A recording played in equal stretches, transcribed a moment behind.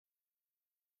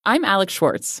I'm Alex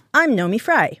Schwartz. I'm Nomi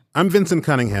Fry. I'm Vincent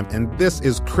Cunningham, and this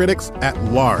is Critics at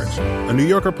Large, a New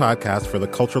Yorker podcast for the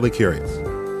culturally curious.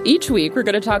 Each week, we're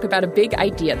going to talk about a big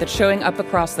idea that's showing up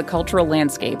across the cultural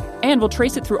landscape, and we'll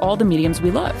trace it through all the mediums we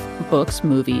love. Books,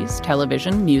 movies,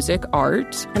 television, music,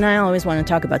 art. And I always want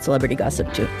to talk about celebrity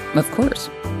gossip, too. Of course.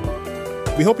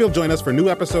 We hope you'll join us for new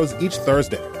episodes each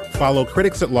Thursday. Follow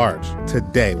Critics at Large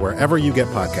today, wherever you get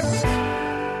podcasts.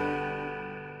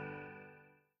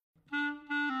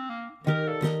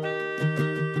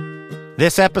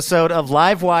 This episode of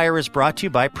Livewire is brought to you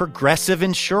by Progressive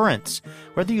Insurance.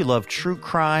 Whether you love true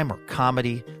crime or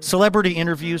comedy, celebrity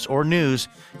interviews or news,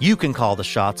 you can call the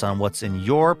shots on what's in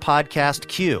your podcast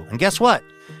queue. And guess what?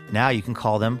 Now you can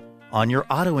call them on your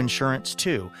auto insurance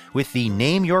too with the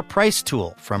Name Your Price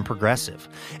tool from Progressive.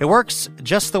 It works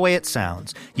just the way it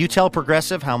sounds. You tell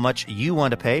Progressive how much you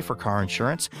want to pay for car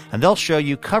insurance, and they'll show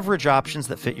you coverage options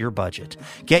that fit your budget.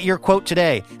 Get your quote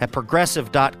today at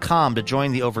Progressive.com to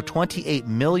join the over 28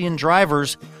 million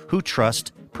drivers who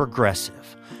trust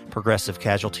Progressive. Progressive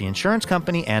Casualty Insurance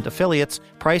Company and affiliates.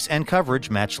 Price and coverage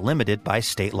match limited by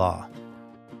state law.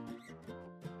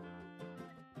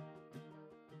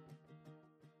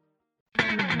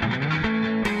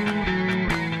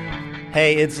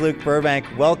 Hey, it's Luke Burbank.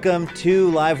 Welcome to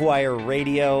Livewire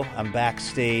Radio. I'm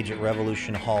backstage at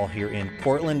Revolution Hall here in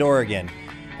Portland, Oregon,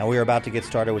 and we are about to get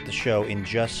started with the show in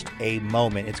just a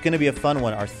moment. It's going to be a fun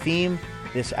one. Our theme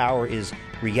this hour is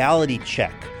Reality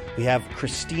Check. We have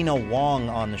Christina Wong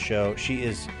on the show. She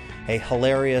is a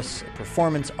hilarious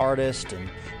performance artist and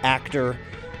actor.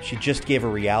 She just gave a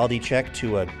reality check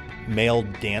to a male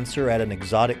dancer at an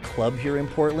exotic club here in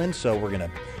Portland, so we're going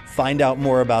to find out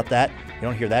more about that. You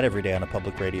don't hear that every day on a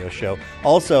public radio show.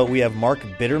 Also, we have Mark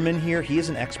Bitterman here. He is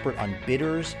an expert on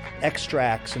bitters,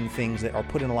 extracts, and things that are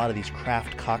put in a lot of these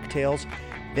craft cocktails.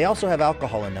 They also have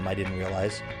alcohol in them, I didn't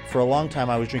realize. For a long time,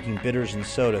 I was drinking bitters and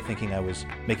soda, thinking I was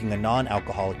making a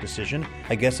non-alcoholic decision.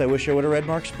 I guess I wish I would have read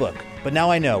Mark's book. But now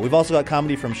I know. We've also got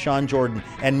comedy from Sean Jordan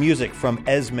and music from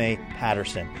Esme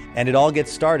Patterson. And it all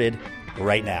gets started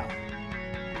right now.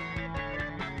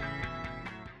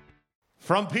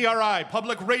 From PRI,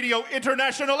 Public Radio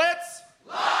International, it's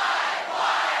Livewire!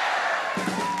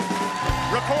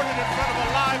 Recorded in front of a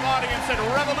live audience at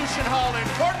Revolution Hall in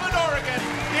Portland, Oregon,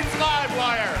 it's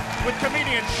Livewire with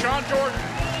comedian Sean Jordan,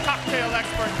 cocktail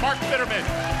expert Mark Bitterman,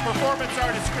 performance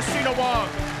artist Christina Wong,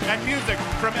 and music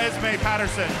from Esme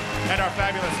Patterson and our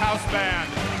fabulous house band.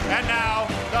 And now,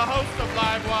 the host of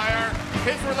Livewire,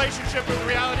 his relationship with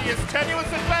reality is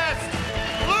tenuous at best,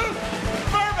 Luke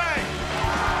Burbank!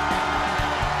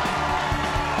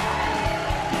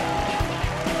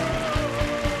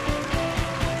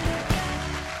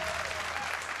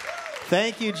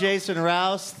 Thank you, Jason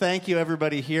Rouse. Thank you,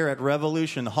 everybody here at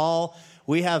Revolution Hall.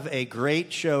 We have a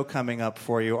great show coming up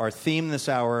for you. Our theme this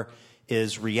hour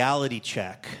is Reality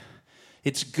Check.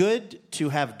 It's good to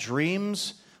have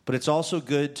dreams, but it's also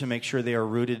good to make sure they are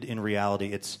rooted in reality.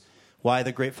 It's why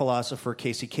the great philosopher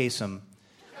Casey Kasem,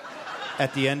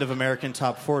 at the end of American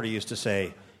Top 40, used to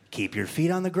say, keep your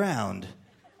feet on the ground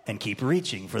and keep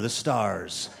reaching for the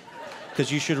stars.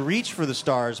 Because you should reach for the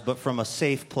stars, but from a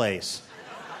safe place.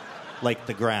 Like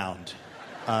the ground.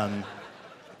 I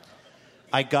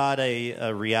got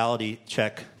a reality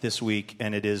check this week,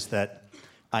 and it is that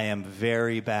I am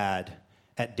very bad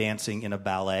at dancing in a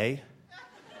ballet.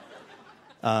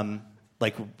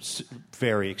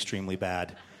 Very extremely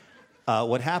bad.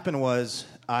 What happened was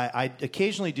I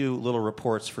occasionally do little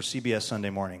reports for CBS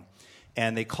Sunday Morning,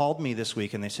 and they called me this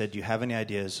week, and they said, do you have any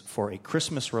ideas for a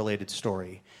Christmas-related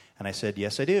story? And I said,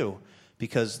 yes, I do,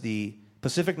 because the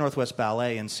Pacific Northwest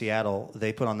Ballet in Seattle,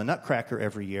 they put on the Nutcracker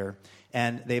every year,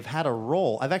 and they've had a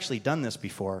role, I've actually done this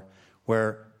before,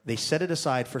 where they set it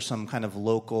aside for some kind of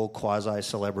local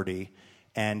quasi-celebrity,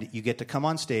 and you get to come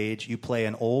on stage, you play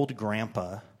an old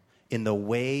grandpa in the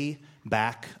way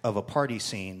back of a party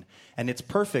scene, and it's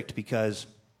perfect because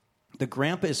the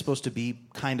grandpa is supposed to be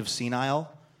kind of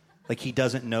senile, like he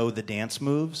doesn't know the dance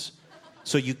moves,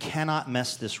 so you cannot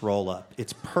mess this role up.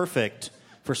 It's perfect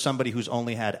for somebody who's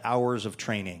only had hours of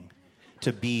training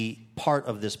to be part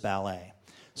of this ballet.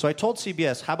 So I told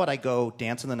CBS, how about I go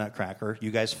dance in the Nutcracker,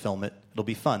 you guys film it, it'll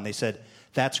be fun. They said,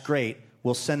 that's great,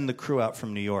 we'll send the crew out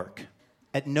from New York.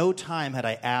 At no time had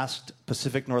I asked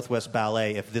Pacific Northwest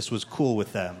Ballet if this was cool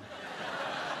with them.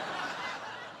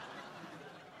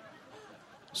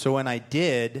 So when I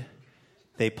did,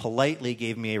 they politely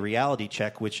gave me a reality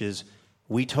check, which is,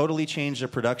 we totally changed the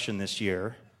production this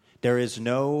year. There is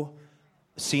no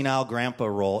senile grandpa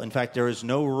role. In fact, there is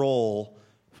no role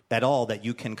at all that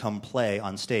you can come play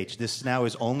on stage. This now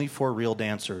is only for real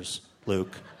dancers,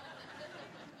 Luke.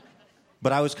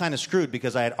 But I was kind of screwed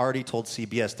because I had already told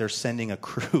CBS they're sending a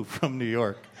crew from New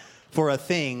York for a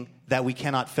thing that we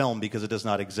cannot film because it does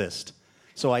not exist.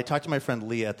 So I talked to my friend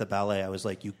Leah at the ballet. I was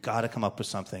like, you got to come up with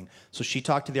something. So she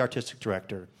talked to the artistic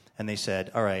director, and they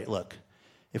said, all right, look,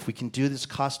 if we can do this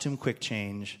costume quick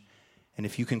change, and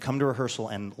if you can come to rehearsal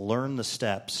and learn the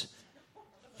steps,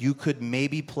 you could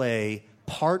maybe play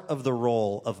part of the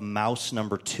role of Mouse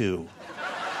number 2.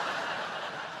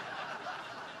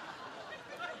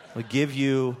 We'll give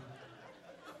you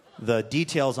the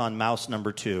details on Mouse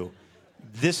number 2.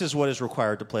 This is what is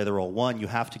required to play the role. 1, you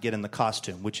have to get in the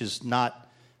costume, which is not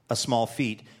a small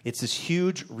feat. It's this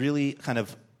huge, really kind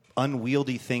of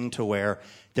unwieldy thing to wear.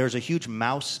 There's a huge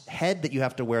mouse head that you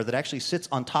have to wear that actually sits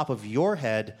on top of your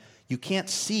head. You can't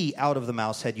see out of the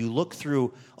mouse head. You look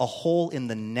through a hole in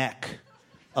the neck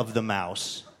of the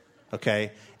mouse,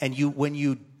 okay? And when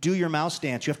you do your mouse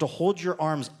dance, you have to hold your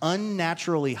arms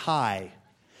unnaturally high,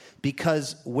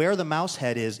 because where the mouse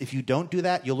head is, if you don't do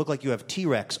that, you'll look like you have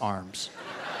T-Rex arms.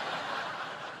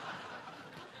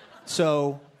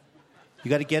 So you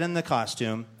got to get in the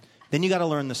costume. Then you got to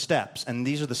learn the steps. And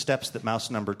these are the steps that Mouse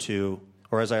number 2,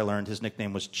 or as I learned, his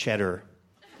nickname was Cheddar.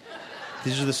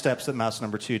 These are the steps that Mouse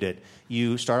number 2 did.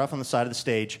 You start off on the side of the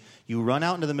stage. You run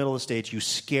out into the middle of the stage. You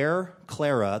scare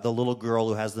Clara, the little girl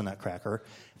who has the nutcracker.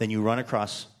 Then you run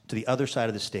across to the other side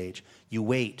of the stage. You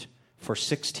wait for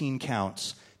 16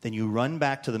 counts. Then you run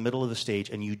back to the middle of the stage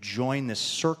and you join this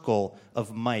circle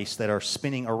of mice that are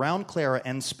spinning around Clara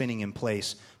and spinning in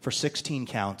place for 16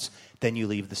 counts. Then you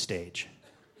leave the stage.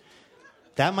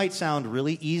 That might sound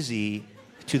really easy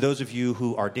to those of you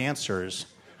who are dancers,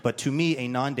 but to me, a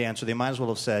non-dancer, they might as well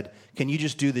have said, can you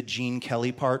just do the Gene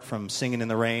Kelly part from Singin' in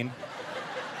the Rain?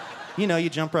 You know, you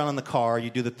jump around in the car,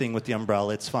 you do the thing with the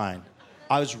umbrella, it's fine.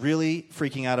 I was really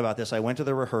freaking out about this. I went to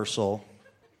the rehearsal.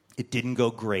 It didn't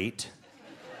go great.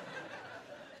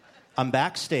 I'm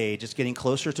backstage. It's getting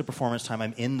closer to performance time.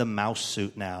 I'm in the mouse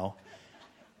suit now.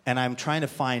 And I'm trying to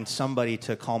find somebody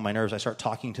to calm my nerves. I start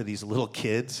talking to these little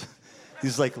kids,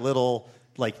 these little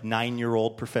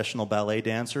 9-year-old professional ballet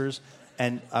dancers.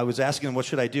 And I was asking them, what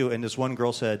should I do? And this one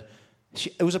girl said,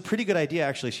 it was a pretty good idea,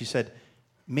 actually. She said,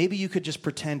 maybe you could just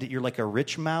pretend that you're like a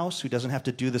rich mouse who doesn't have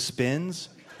to do the spins.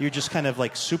 You're just kind of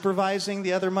like supervising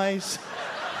the other mice.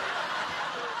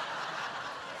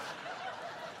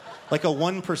 Like a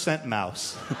 1%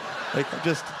 mouse.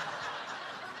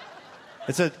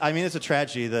 It's a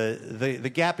tragedy.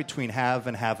 The gap between have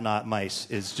and have not mice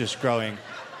is just growing.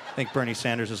 I think Bernie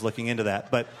Sanders is looking into that.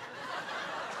 But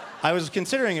I was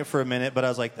considering it for a minute, but I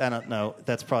was like, I don't know,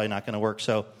 that's probably not going to work.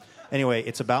 So anyway,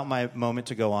 it's about my moment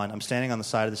to go on. I'm standing on the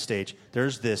side of the stage.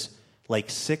 There's this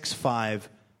 6'5",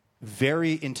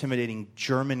 very intimidating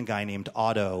German guy named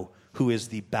Otto, who is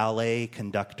the ballet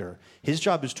conductor. His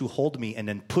job is to hold me and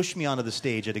then push me onto the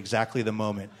stage at exactly the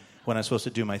moment when I'm supposed to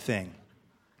do my thing.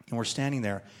 And we're standing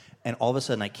there, and all of a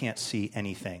sudden I can't see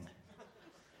anything.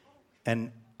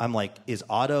 And I'm like, is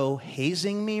Otto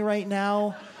hazing me right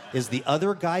now? Is the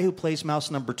other guy who plays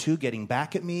Mouse number 2 getting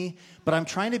back at me? But I'm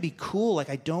trying to be cool.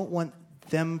 I don't want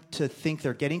them to think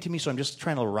they're getting to me, so I'm just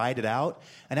trying to ride it out.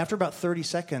 And after about 30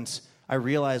 seconds, I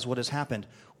realize what has happened.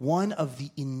 One of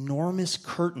the enormous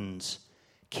curtains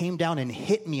came down and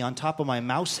hit me on top of my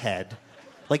mouse head.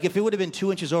 If it would have been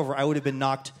 2 inches over, I would have been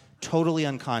knocked totally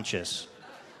unconscious.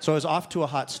 So I was off to a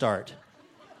hot start.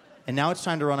 And now it's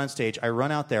time to run on stage. I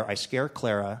run out there. I scare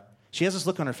Clara. She has this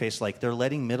look on her face like, they're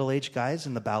letting middle-aged guys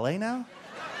in the ballet now?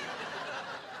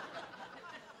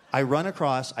 I run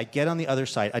across. I get on the other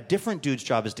side. A different dude's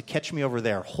job is to catch me over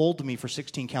there, hold me for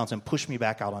 16 counts, and push me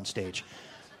back out on stage.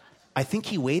 I think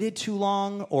he waited too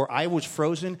long, or I was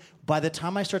frozen. By the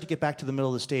time I start to get back to the middle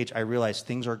of the stage, I realize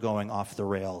things are going off the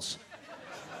rails.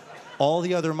 All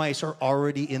the other mice are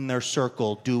already in their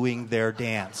circle doing their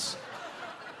dance.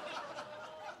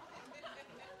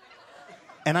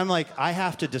 And I'm like, I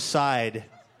have to decide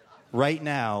right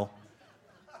now,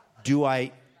 do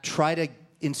I try to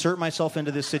insert myself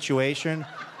into this situation?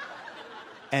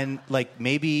 And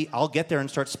maybe I'll get there and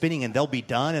start spinning and they'll be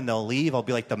done and they'll leave. I'll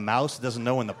be like the mouse that doesn't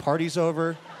know when the party's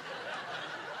over.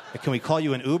 Can we call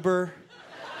you an Uber?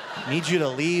 Need you to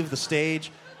leave the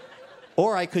stage.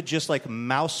 Or I could just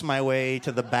mouse my way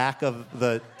to the back of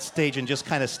the stage and just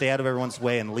kind of stay out of everyone's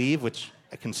way and leave, which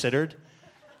I considered.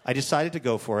 I decided to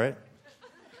go for it.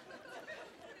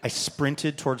 I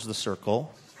sprinted towards the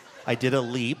circle. I did a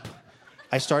leap.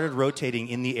 I started rotating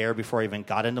in the air before I even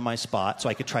got into my spot so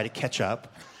I could try to catch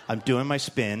up. I'm doing my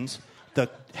spins. The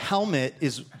helmet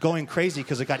is going crazy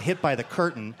because it got hit by the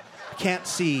curtain. Can't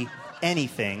see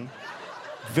anything.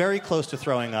 Very close to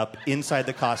throwing up inside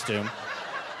the costume,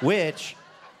 which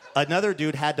Another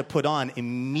dude had to put on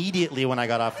immediately when I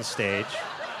got off the stage.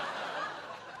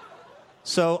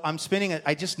 So I'm spinning it.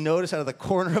 I just noticed out of the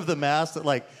corner of the mask that,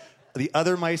 like, the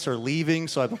other mice are leaving.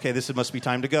 So I'm, okay, this must be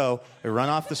time to go. I run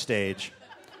off the stage,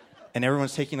 and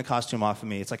everyone's taking the costume off of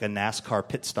me. It's like a NASCAR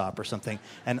pit stop or something.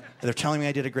 And they're telling me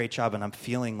I did a great job, and I'm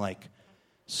feeling, like,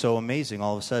 so amazing.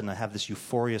 All of a sudden, I have this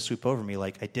euphoria sweep over me,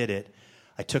 like, I did it.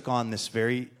 I took on this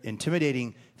very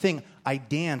intimidating thing. I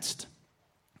danced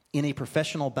in a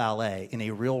professional ballet, in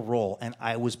a real role, and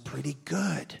I was pretty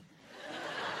good.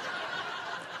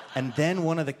 And then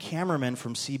one of the cameramen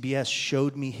from CBS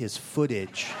showed me his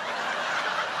footage.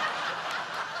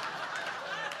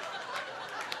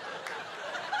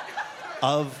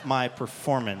 Of my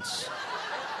performance.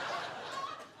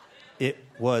 It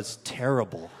was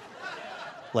terrible.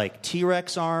 Like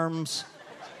T-Rex arms.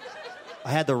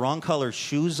 I had the wrong color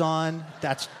shoes on.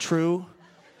 That's true.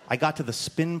 I got to the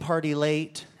spin party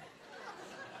late.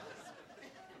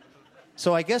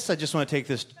 So I guess I just want to take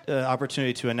this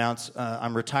opportunity to announce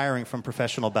I'm retiring from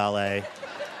professional ballet.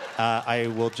 I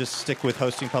will just stick with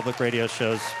hosting public radio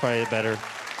shows. Probably a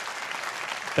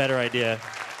better idea.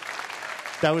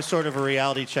 That was sort of a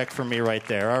reality check for me right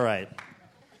there. All right.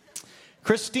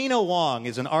 Christina Wong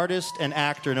is an artist and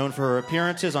actor known for her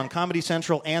appearances on Comedy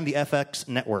Central and the FX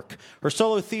network. Her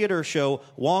solo theater show,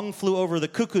 Wong Flew Over the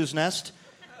Cuckoo's Nest,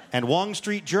 and Wong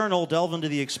Street Journal delve into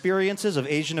the experiences of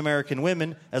Asian American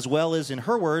women, as well as, in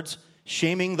her words,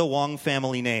 shaming the Wong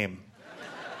family name.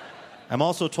 I'm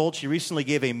also told she recently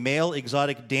gave a male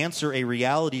exotic dancer a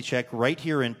reality check right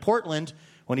here in Portland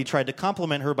when he tried to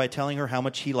compliment her by telling her how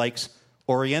much he likes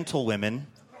Oriental women.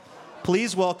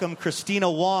 Please welcome Christina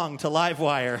Wong to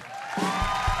Livewire.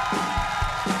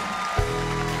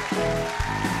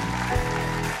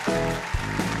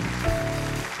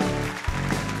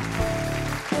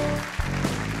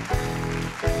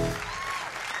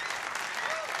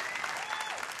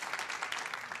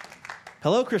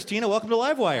 Hello, Christina. Welcome to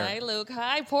Livewire. Hi, Luke.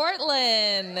 Hi,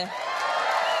 Portland.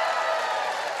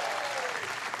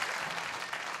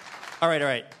 All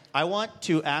right. I want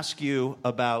to ask you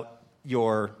about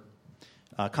your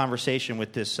conversation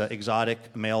with this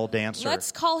exotic male dancer.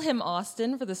 Let's call him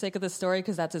Austin for the sake of the story,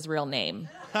 because that's his real name.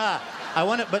 I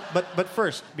want to, but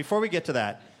first, before we get to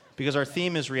that, because our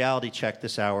theme is reality check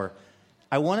this hour,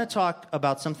 I want to talk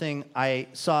about something I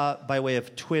saw by way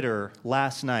of Twitter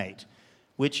last night,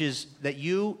 which is that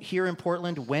you here in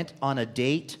Portland went on a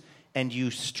date and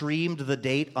you streamed the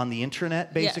date on the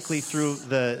internet, basically, yes, through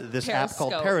this app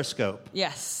called Periscope.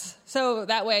 Yes. So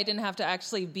that way I didn't have to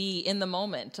actually be in the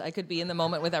moment. I could be in the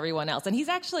moment with everyone else. And he's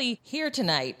actually here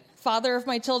tonight. Father of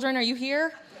my children, are you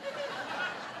here?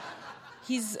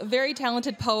 He's a very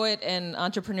talented poet and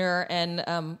entrepreneur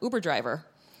and Uber driver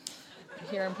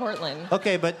here in Portland.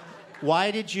 Okay, but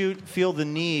why did you feel the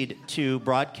need to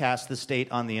broadcast this date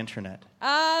on the internet?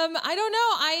 I don't know.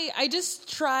 I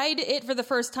just tried it for the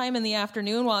first time in the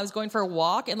afternoon while I was going for a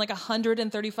walk, and like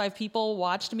 135 people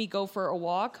watched me go for a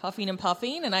walk, huffing and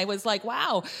puffing, and I was like,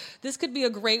 wow, this could be a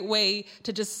great way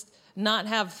to just not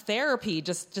have therapy,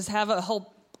 just have a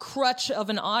whole crutch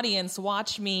of an audience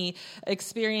watch me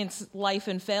experience life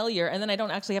and failure, and then I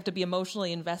don't actually have to be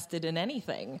emotionally invested in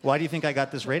anything. Why do you think I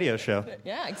got this radio show?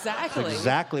 Yeah, exactly. That's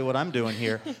exactly what I'm doing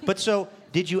here. But so,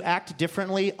 did you act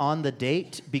differently on the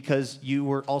date because you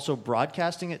were also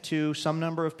broadcasting it to some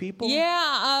number of people?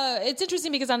 Yeah, it's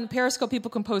interesting because on Periscope people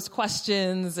can post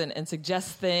questions and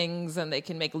suggest things, and they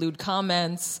can make lewd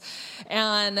comments,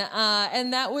 and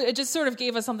that it just sort of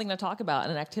gave us something to talk about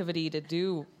and an activity to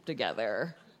do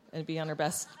together and be on our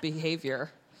best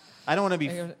behavior. I don't want to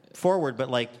be forward,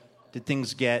 but like, did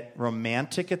things get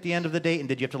romantic at the end of the date? And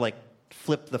did you have to like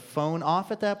flip the phone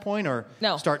off at that point, or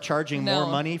start charging more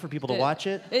money for people to watch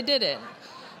it? It didn't.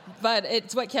 But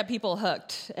it's what kept people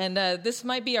hooked. And this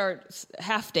might be our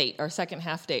second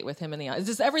half date with him in the audience.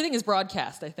 Just everything is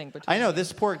broadcast, I think. I know,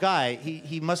 this poor guy,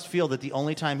 he must feel that the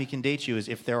only time he can date you is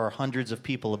if there are hundreds of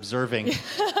people observing.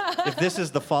 If this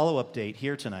is the follow-up date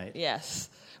here tonight. Yes.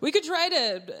 We could try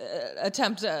to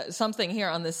attempt something here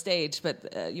on this stage,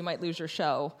 but you might lose your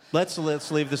show. Let's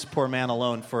leave this poor man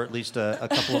alone for at least a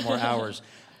couple of more hours.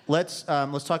 Let's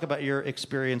talk about your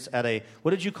experience at what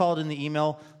did you call it in the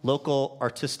email? Local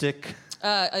artistic...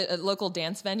 A local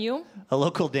dance venue. A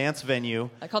local dance venue.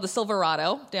 I called the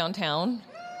Silverado downtown.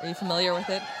 Are you familiar with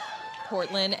it?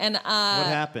 Portland. And what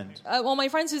happened? Well, my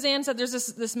friend Suzanne said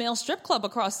there's this male strip club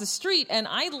across the street, and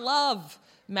I love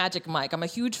Magic Mike. I'm a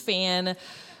huge fan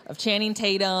of Channing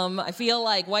Tatum. I feel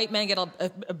like white men get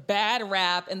a bad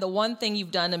rap, and the one thing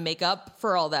you've done to make up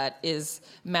for all that is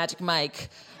Magic Mike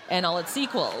and all its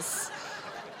sequels.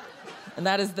 And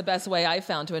that is the best way I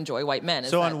found to enjoy white men.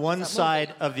 So on one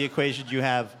side of the equation, you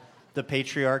have the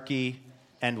patriarchy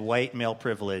and white male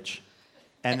privilege,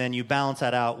 and then you balance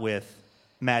that out with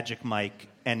Magic Mike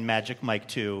and Magic Mike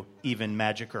 2, even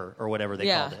Magicer, or whatever they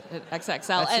called it.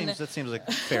 XXL. That seems like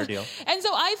a fair deal. And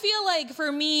so I feel like,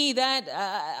 for me, that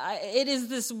it is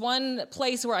this one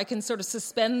place where I can sort of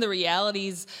suspend the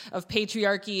realities of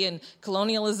patriarchy and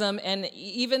colonialism, and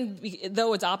even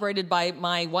though it's operated by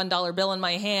my $1 bill in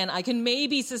my hand, I can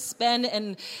maybe suspend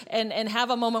and have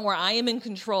a moment where I am in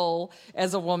control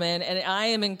as a woman, and I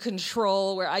am in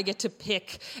control where I get to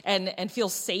pick and feel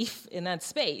safe in that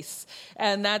space.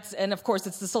 And of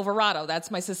course, it's the Silverado. That's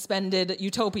my suspended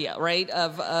utopia, right,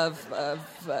 of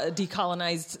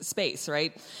decolonized space,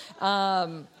 right?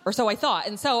 Or so I thought.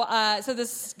 And so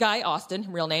this guy,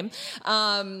 Austin, real name,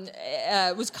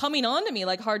 was coming on to me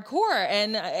like hardcore,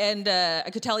 and I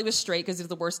could tell he was straight because he was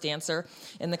the worst dancer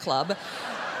in the club,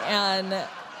 and.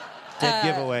 Dead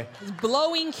giveaway.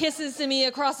 Blowing kisses to me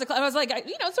across the club. I was like,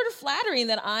 sort of flattering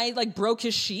that I broke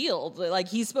his shield. Like,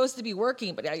 he's supposed to be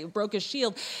working, but I broke his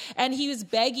shield. And he was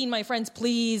begging my friends,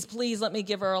 please, please let me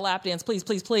give her a lap dance, please,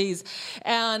 please, please.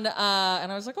 And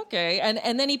I was like, okay.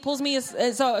 And then he pulls me.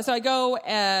 So I go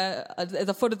at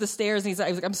the foot of the stairs, and he's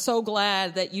like, I'm so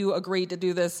glad that you agreed to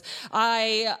do this.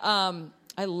 I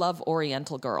love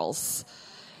Oriental girls.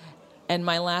 And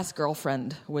my last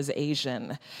girlfriend was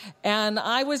Asian. And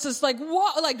I was just like,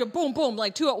 what? Like, boom, boom,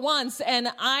 like two at once. And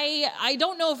I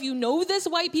don't know if you know this,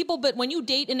 white people, but when you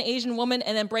date an Asian woman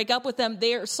and then break up with them,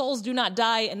 their souls do not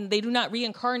die and they do not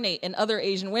reincarnate in other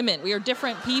Asian women. We are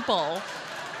different people.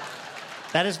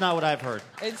 That is not what I've heard.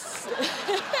 This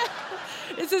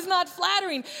is not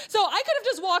flattering. So I could have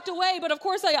just walked away, but of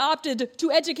course I opted to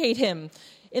educate him.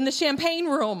 In the champagne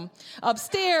room,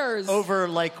 upstairs. Over,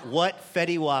 what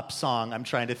Fetty Wap song I'm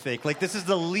trying to think. This is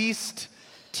the least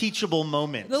teachable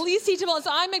moment. The least teachable. So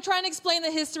I'm trying to explain the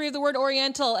history of the word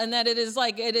Oriental, and that it is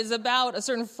about a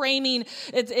certain framing.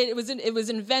 It was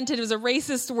invented. It was a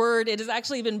racist word. It has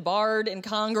actually been barred in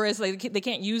Congress. They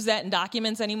can't use that in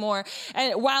documents anymore.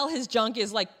 And while his junk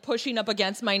is pushing up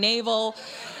against my navel.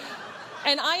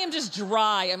 And I am just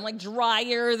dry. I'm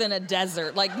drier than a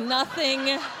desert.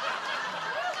 Nothing...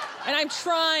 And I'm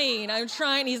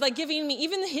trying. He's giving me,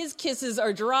 even his kisses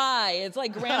are dry. It's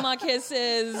like grandma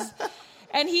kisses.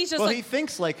 And he's just he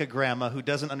thinks like a grandma who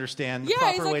doesn't understand the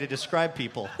proper way to describe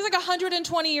people. He's like a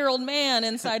 120-year-old man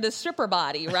inside a stripper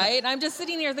body, right? And I'm just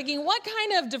sitting here thinking, what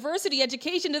kind of diversity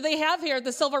education do they have here at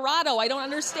the Silverado? I don't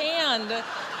understand.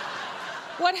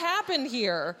 What happened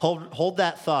here? Hold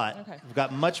that thought. Okay. We've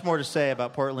got much more to say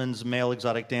about Portland's male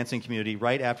exotic dancing community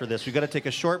right after this. We've got to take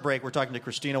a short break. We're talking to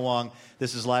Christina Wong.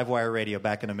 This is Livewire Radio.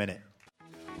 Back in a minute.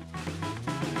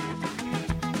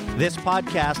 This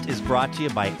podcast is brought to you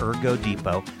by Ergo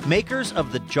Depot, makers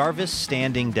of the Jarvis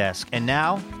Standing Desk. And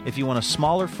now, if you want a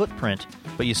smaller footprint,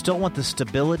 but you still want the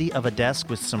stability of a desk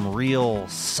with some real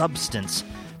substance,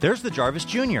 there's the Jarvis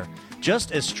Jr.,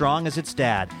 just as strong as its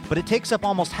dad, but it takes up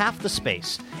almost half the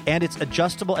space, and it's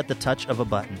adjustable at the touch of a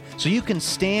button. So you can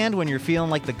stand when you're feeling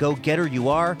like the go-getter you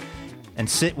are, and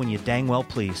sit when you dang well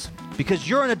please. Because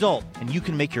you're an adult, and you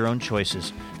can make your own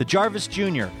choices. The Jarvis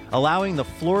Jr., allowing the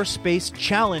floor space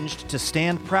challenged to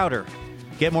stand prouder.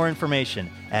 Get more information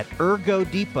at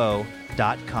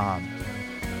ergodepot.com.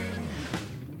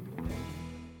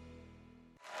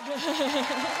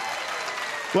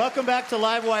 Welcome back to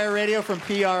Livewire Radio from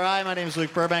PRI. My name is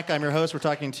Luke Burbank. I'm your host. We're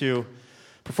talking to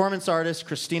performance artist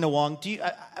Christina Wong.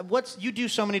 You do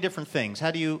so many different things.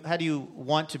 How do you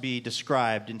want to be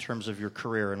described in terms of your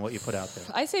career and what you put out there?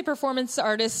 I say performance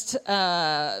artist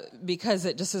because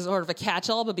it just is sort of a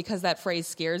catch-all, but because that phrase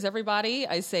scares everybody,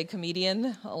 I say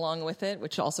comedian along with it,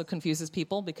 which also confuses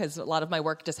people because a lot of my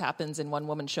work just happens in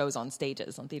one-woman shows on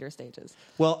theater stages.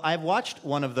 Well, I've watched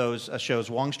one of those shows,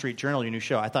 Wong Street Journal, your new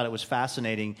show. I thought it was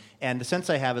fascinating, and the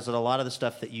sense I have is that a lot of the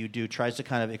stuff that you do tries to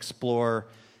kind of explore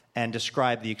and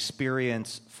describe the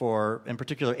experience for, in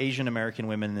particular, Asian American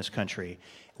women in this country.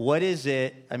 What is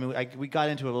it, we got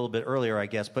into it a little bit earlier, I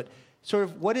guess, but sort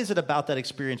of what is it about that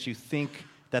experience you think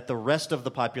that the rest of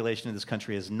the population of this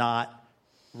country is not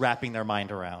wrapping their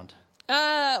mind around?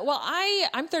 Well,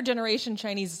 I'm third generation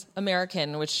Chinese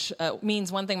American, which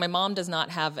means one thing: my mom does not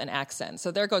have an accent. So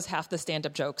there goes half the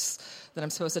stand-up jokes that I'm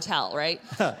supposed to tell, right?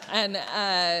 and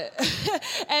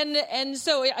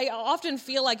so I often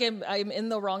feel like I'm in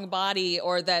the wrong body,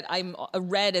 or that I'm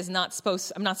not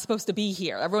supposed to be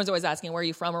here. Everyone's always asking, "Where are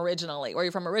you from originally? Where are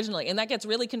you from originally?" And that gets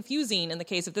really confusing in the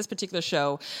case of this particular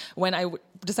show. When I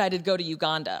decided to go to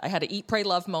Uganda, I had an Eat, Pray,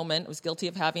 Love moment. I was guilty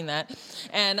of having that,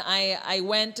 and I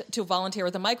went to volunteer volunteer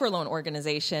with a microloan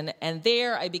organization, and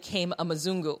there I became a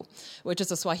Mzungu, which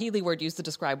is a Swahili word used to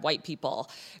describe white people.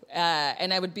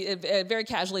 And I would be very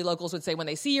casually, locals would say, when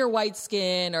they see your white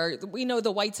skin, or we know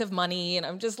the whites have money, and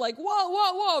I'm just like,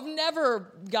 whoa, I've never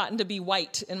gotten to be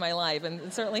white in my life,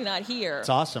 and certainly not here. It's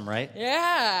awesome, right?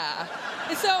 Yeah.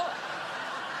 And so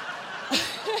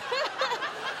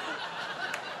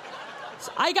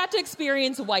I got to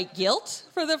experience white guilt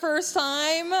for the first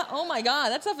time. Oh my God,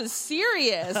 that stuff is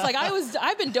serious. Like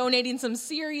I've been donating some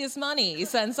serious money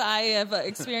since I have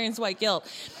experienced white guilt.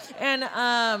 And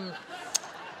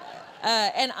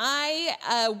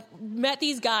I met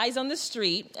these guys on the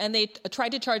street, and they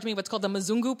tried to charge me what's called the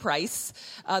Mzungu price,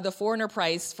 the foreigner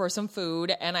price for some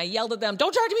food. And I yelled at them,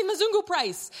 "Don't charge me Mzungu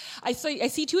price!" I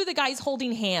see two of the guys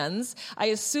holding hands. I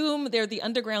assume they're the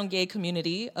underground gay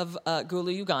community of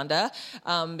Gulu, Uganda,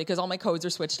 because all my codes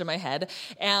are switched in my head.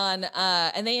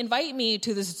 And they invite me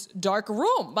to this dark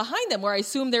room behind them, where I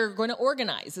assume they're going to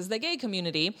organize as the gay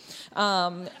community.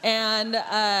 And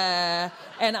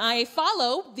I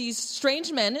follow these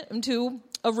strange men into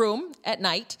a room at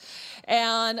night,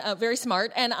 and very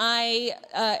smart. And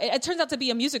it turns out to be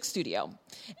a music studio,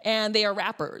 and they are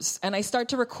rappers. And I start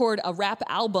to record a rap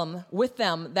album with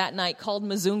them that night called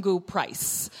Mzungu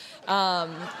Price, that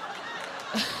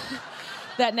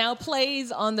now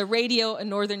plays on the radio in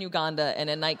northern Uganda and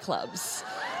in nightclubs.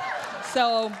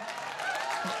 So,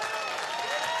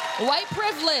 white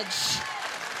privilege.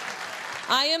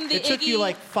 I am the It took you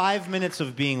like 5 minutes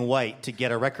of being white to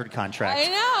get a record contract. I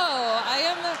know. I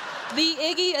am the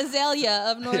Iggy Azalea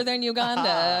of northern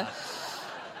Uganda.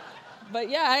 But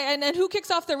yeah, and who kicks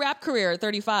off the rap career at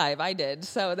 35? I did.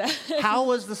 So that. How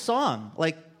was the song?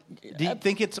 Like, do you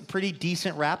think it's a pretty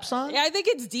decent rap song? Yeah, I think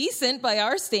it's decent by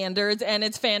our standards, and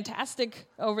it's fantastic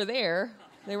over there.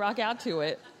 They rock out to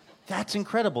it. That's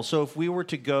incredible. So if we were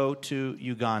to go to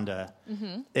Uganda,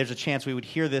 there's a chance we would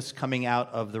hear this coming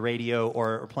out of the radio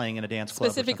or playing in a dance club.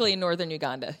 Specifically in northern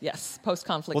Uganda, yes,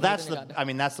 post-conflict. Well, that's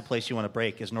Uganda. that's the place you want to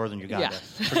break is northern Uganda. Yeah.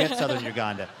 Forget southern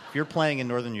Uganda. If you're playing in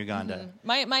northern Uganda,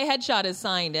 my headshot is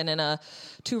signed and in a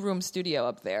 2-room studio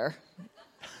up there.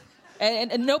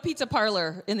 And no pizza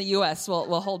parlor in the U.S.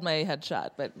 will hold my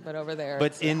headshot, but over there.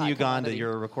 But in Uganda, commodity.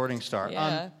 you're a recording star.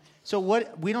 Yeah. So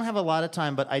we don't have a lot of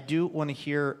time, but I do want to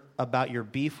hear about your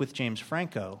beef with James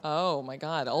Franco. Oh my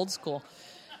God, old school.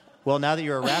 Well, now that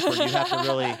you're a rapper, you have to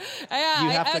really, you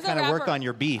have to kind of work on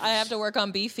your beef. I have to work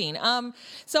on beefing.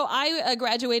 So I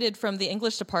graduated from the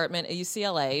English department at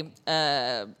UCLA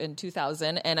in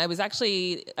 2000, and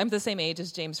I'm the same age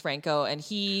as James Franco, and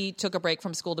he took a break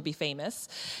from school to be famous.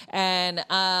 And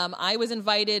I was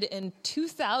invited in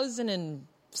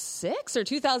 2006 or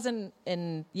 2000,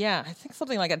 and I think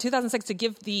something like that, 2006, to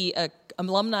give the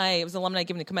alumni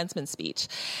giving a commencement speech.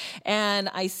 And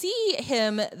I see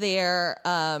him there,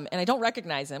 and I don't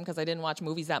recognize him because I didn't watch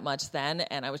movies that much then,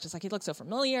 and I was just like, he looks so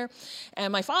familiar.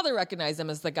 And my father recognized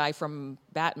him as the guy from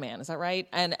Batman, is that right?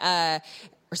 And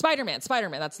or Spider-Man,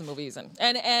 that's the movie he's in.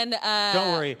 And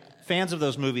don't worry, fans of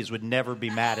those movies would never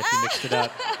be mad if you mixed it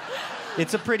up.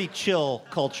 It's a pretty chill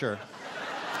culture.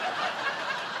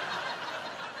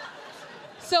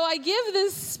 So I give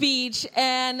this speech,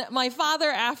 and my father,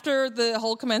 after the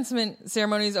whole commencement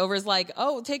ceremony is over, is like,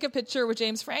 "Oh, take a picture with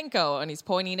James Franco." And he's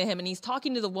pointing to him, and he's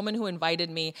talking to the woman who invited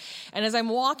me. And as I'm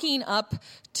walking up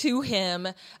to him,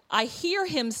 I hear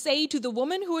him say to the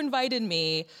woman who invited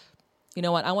me, "You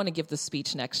know what? I want to give this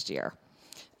speech next year."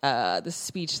 The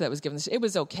speech that was given, it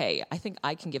was okay. I think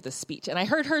I can give this speech. And I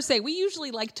heard her say, "We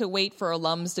usually like to wait for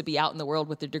alums to be out in the world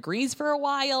with their degrees for a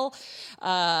while."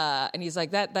 And he's like,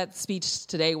 that speech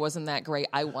today wasn't that great.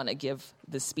 I want to give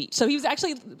the speech. So he was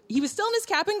still in his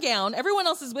cap and gown. Everyone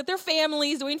else is with their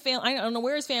families I don't know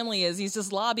where his family is. He's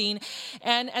just lobbying.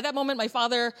 And at that moment, my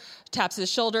father taps his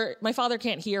shoulder. My father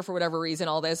can't hear for whatever reason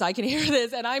all this. I can hear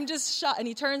this. And I'm just shocked. And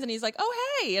he turns and he's like,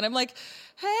 "Oh, hey." And I'm like,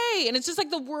 "Hey." And it's just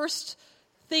like the worst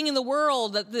thing in the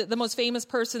world that the most famous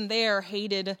person there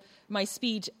hated my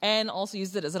speech and also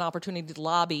used it as an opportunity to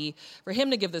lobby for him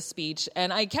to give this speech.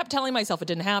 And I kept telling myself it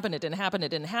didn't happen.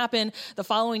 The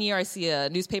following year, I see a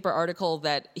newspaper article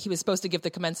that he was supposed to give the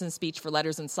commencement speech for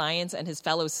letters and science, and his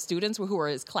fellow students, who were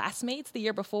his classmates the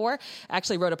year before,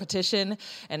 actually wrote a petition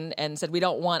and said, "We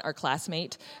don't want our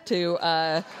classmate to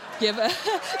give the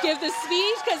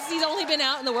speech because he's only been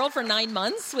out in the world for 9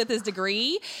 months with his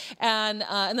degree." And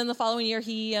then the following year,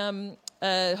 he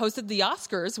hosted the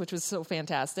Oscars, which was so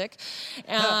fantastic.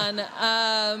 And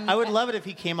I would love it if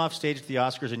he came off stage at the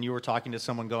Oscars and you were talking to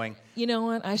someone going, you know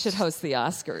what? I should host the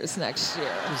Oscars next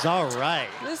year. "It's all right."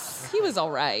 He was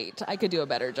all right. I could do a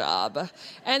better job.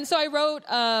 And so I wrote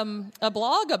a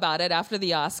blog about it after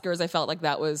the Oscars. I felt like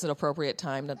that was an appropriate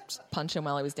time to punch him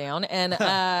while he was down. And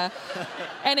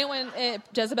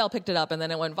Jezebel picked it up, and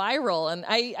then it went viral. And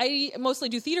I mostly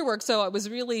do theater work, so it was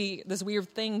really this weird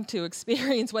thing to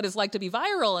experience what it's like to be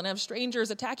viral and have strangers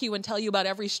attack you and tell you about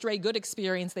every stray good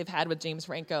experience they've had with James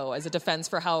Franco as a defense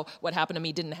for how what happened to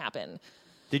me didn't happen.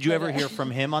 Did you ever hear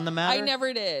from him on the matter? I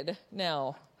never did,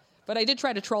 no. But I did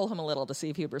try to troll him a little to see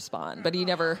if he would respond, but he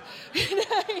never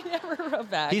wrote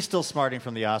back. He's still smarting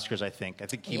from the Oscars, I think. I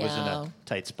think he was in a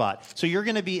tight spot. So you're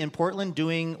going to be in Portland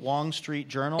doing Wong Street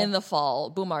Journal? In the fall.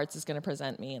 Boom Arts is going to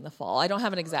present me in the fall. I don't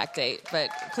have an exact date, but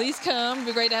please come. It'd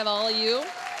be great to have all of you.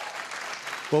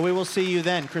 Well, we will see you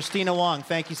then. Christina Wong,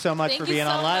 thank you so much for being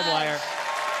on Livewire.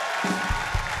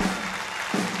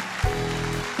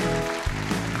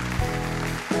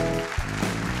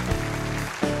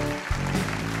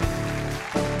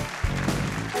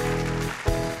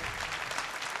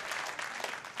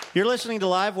 You're listening to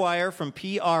Livewire from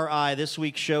PRI. This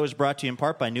week's show is brought to you in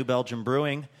part by New Belgium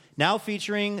Brewing, now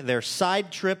featuring their Side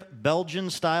Trip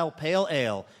Belgian-style pale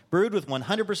ale, brewed with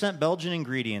 100% Belgian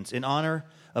ingredients in honor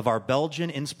of our Belgian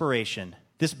inspiration.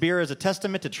 This beer is a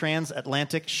testament to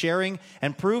transatlantic sharing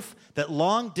and proof that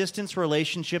long-distance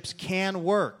relationships can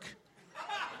work,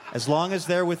 as long as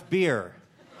they're with beer.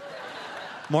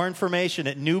 More information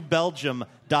at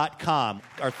newbelgium.com.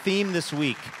 Our theme this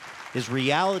week is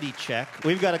Reality Check.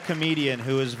 We've got a comedian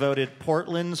who was voted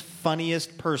Portland's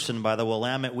funniest person by the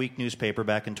Willamette Week newspaper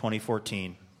back in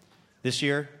 2014. This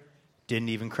year, didn't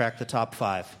even crack the top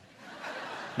 5.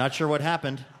 Not sure what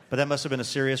happened, but that must have been a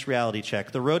serious reality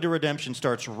check. The road to redemption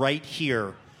starts right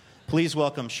here. Please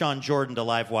welcome Sean Jordan to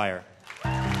Livewire.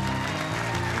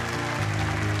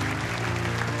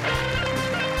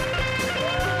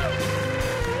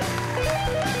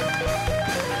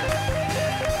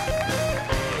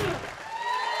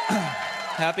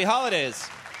 Happy holidays.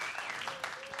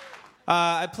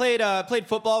 I played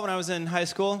football when I was in high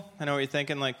school. I know what you're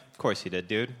thinking, like, of course you did,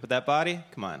 dude. With that body?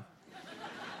 Come on.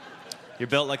 You're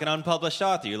built like an unpublished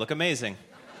author. You look amazing.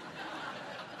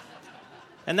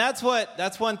 And that's one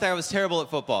thing. I was terrible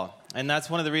at football. And that's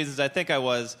one of the reasons I think I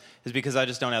was, is because I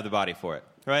just don't have the body for it,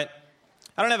 right?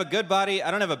 I don't have a good body.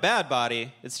 I don't have a bad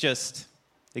body. It's just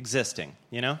existing,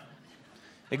 you know?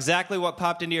 Exactly what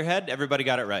popped into your head, everybody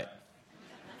got it right.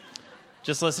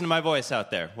 Just listen to my voice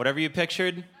out there. Whatever you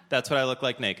pictured, that's what I look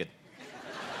like naked.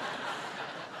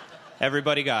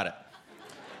 Everybody got it.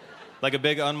 Like a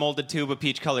big unmolded tube of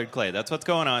peach-colored clay. That's what's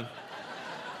going on.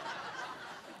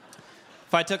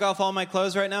 If I took off all my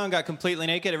clothes right now and got completely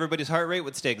naked, everybody's heart rate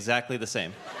would stay exactly the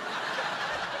same.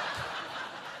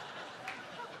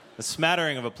 A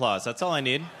smattering of applause. That's all I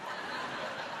need.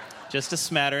 Just a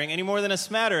smattering. Any more than a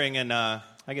smattering, and I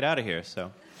get out of here,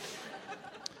 so...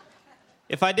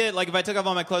 If I took off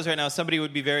all my clothes right now, somebody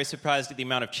would be very surprised at the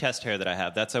amount of chest hair that I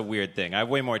have. That's a weird thing. I have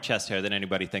way more chest hair than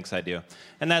anybody thinks I do.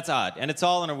 And that's odd. And it's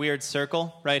all in a weird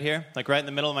circle right here, like right in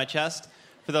the middle of my chest.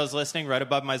 For those listening, right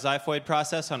above my xiphoid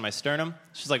process on my sternum.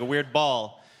 It's just like a weird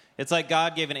ball. It's like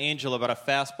God gave an angel about a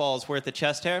fastball's worth of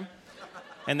chest hair,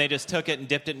 and they just took it and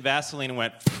dipped it in Vaseline and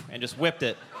went, and just whipped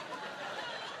it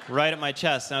right at my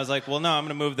chest. And I was like, well, no, I'm going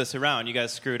to move this around. You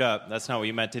guys screwed up. That's not what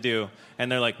you meant to do. And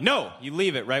they're like, no, you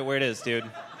leave it right where it is, dude.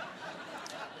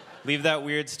 Leave that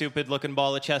weird, stupid-looking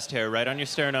ball of chest hair right on your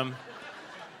sternum.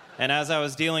 And as I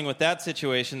was dealing with that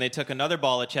situation, they took another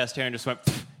ball of chest hair and just went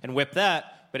and whipped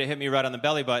that, but it hit me right on the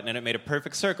belly button, and it made a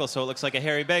perfect circle, so it looks like a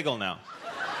hairy bagel now.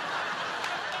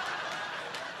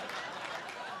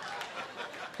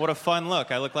 What a fun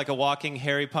look. I look like a walking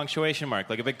hairy punctuation mark,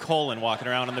 like a big colon walking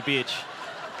around on the beach.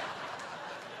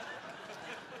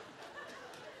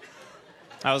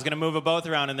 I was going to move them both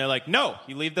around, and they're like, no,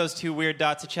 you leave those two weird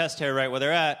dots of chest hair right where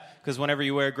they're at, because whenever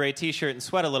you wear a gray T-shirt and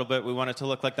sweat a little bit, we want it to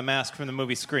look like the mask from the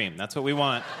movie Scream. That's what we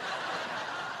want.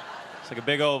 It's like a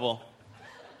big oval.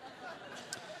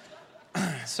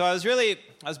 So I was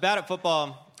bad at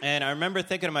football, and I remember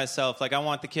thinking to myself, like, I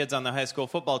want the kids on the high school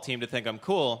football team to think I'm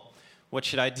cool. What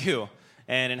should I do?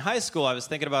 And in high school, I was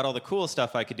thinking about all the cool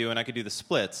stuff I could do, and I could do the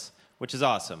splits, which is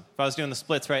awesome. If I was doing the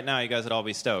splits right now, you guys would all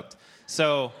be stoked.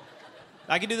 So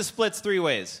I could do the splits 3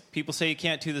 ways. People say you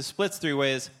can't do the splits 3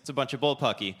 ways. It's a bunch of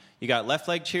bullpucky. You got left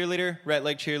leg cheerleader, right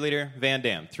leg cheerleader, Van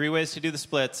Damme. 3 ways to do the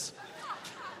splits.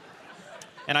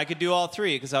 And I could do all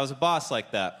 3 because I was a boss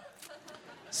like that.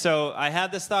 So I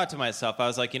had this thought to myself. I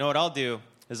was like, you know what I'll do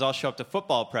is I'll show up to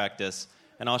football practice,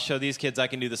 and I'll show these kids I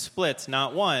can do the splits,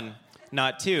 not one,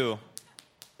 not two,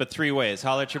 but 3 ways.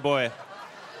 Holler at your boy.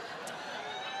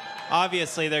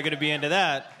 Obviously, they're going to be into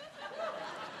that,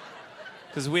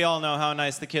 because we all know how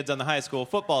nice the kids on the high school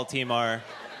football team are.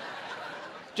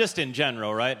 Just in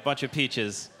general, right? Bunch of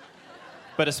peaches.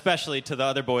 But especially to the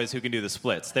other boys who can do the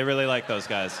splits. They really like those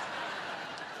guys.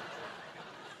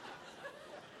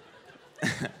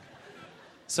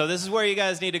 So this is where you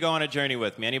guys need to go on a journey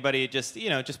with me. Anybody just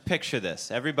picture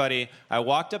this. Everybody, I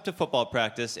walked up to football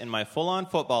practice in my full-on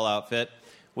football outfit,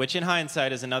 which in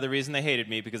hindsight is another reason they hated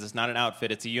me, because it's not an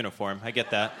outfit, it's a uniform. I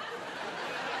get that.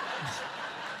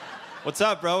 What's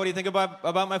up, bro? What do you think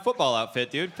about my football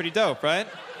outfit, dude? Pretty dope, right?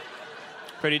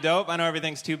 Pretty dope. I know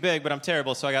everything's too big, but I'm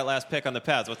terrible, so I got last pick on the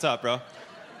pads. What's up, bro?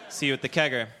 See you at the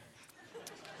kegger.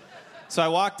 So I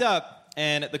walked up,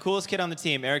 and the coolest kid on the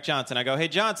team, Eric Johnson, I go, hey,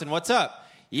 Johnson, what's up?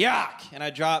 Yuck! And I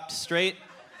dropped straight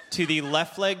to the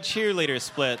left leg cheerleader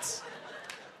splits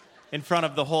in front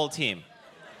of the whole team.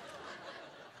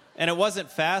 And it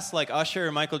wasn't fast like Usher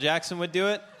or Michael Jackson would do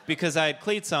it, because I had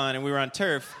cleats on and we were on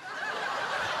turf.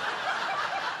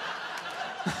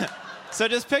 So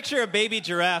just picture a baby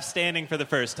giraffe standing for the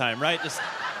first time, right? Just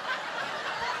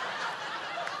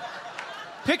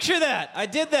picture that. I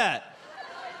did that.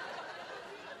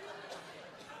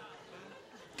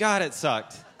 God, it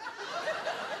sucked.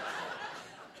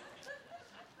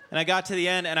 And I got to the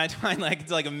end, and I find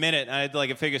like a minute, and I had like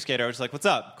a figure skater. I was like, what's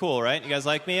up? Cool, right? You guys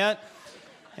like me yet?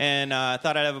 And I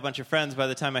thought I'd have a bunch of friends by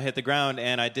the time I hit the ground,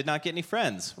 and I did not get any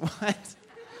friends. What?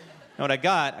 You know what I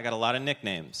got? I got a lot of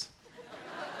nicknames.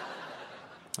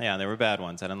 Yeah, they were bad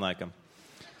ones. I didn't like them.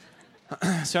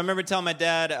 So I remember telling my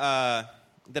dad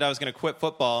that I was going to quit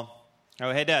football. I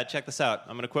go, hey, Dad, check this out.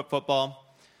 I'm going to quit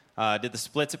football. Did the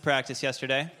splits at practice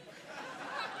yesterday.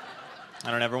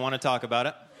 I don't ever want to talk about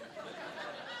it.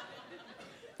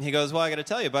 He goes, well, I got to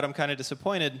tell you, but I'm kind of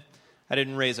disappointed I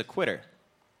didn't raise a quitter.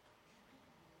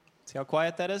 See how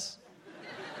quiet that is?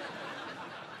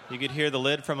 You could hear the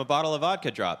lid from a bottle of vodka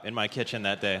drop in my kitchen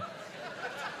that day.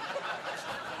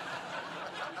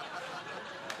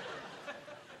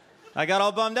 I got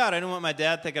all bummed out. I didn't want my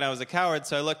dad thinking I was a coward,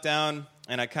 so I looked down,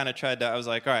 and I kind of I was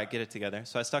like, all right, get it together.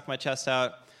 So I stuck my chest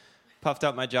out, puffed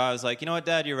up my jaw. I was like, you know what,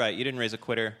 Dad, you're right. You didn't raise a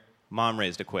quitter. Mom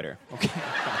raised a quitter. Okay.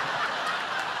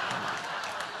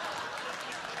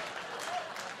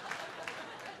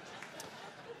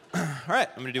 All right,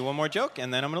 I'm going to do one more joke,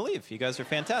 and then I'm going to leave. You guys are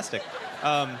fantastic.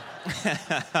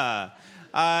 I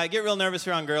get real nervous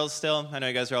around girls still. I know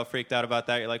you guys are all freaked out about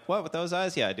that. You're like, what, with those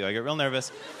eyes? Yeah, I do. I get real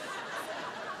nervous.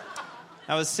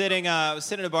 I was sitting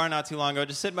in a bar not too long ago,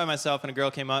 just sitting by myself, and a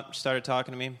girl came up, started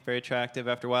talking to me, very attractive.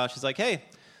 After a while, she's like, hey,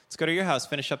 let's go to your house,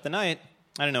 finish up the night.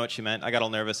 I didn't know what she meant. I got all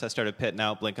nervous. I started pitting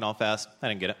out, blinking all fast. I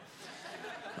didn't get it.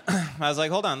 I was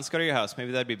like, hold on, let's go to your house.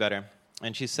 Maybe that'd be better.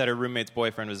 And she said her roommate's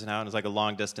boyfriend was in town. It was like a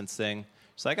long-distance thing.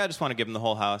 She's like, I just want to give them the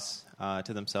whole house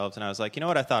to themselves. And I was like, you know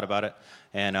what? I thought about it.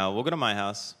 And we'll go to my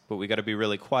house, but we got to be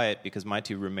really quiet because my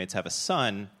 2 roommates have a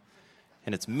son,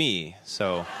 and it's me.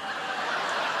 So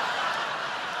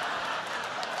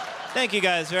thank you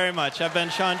guys very much. I've been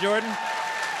Sean Jordan.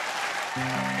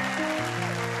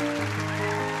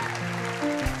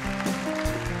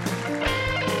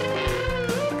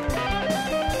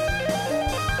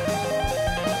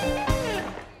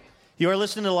 You are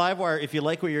listening to Livewire. If you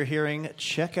like what you're hearing,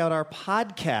 check out our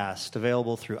podcast,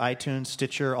 available through iTunes,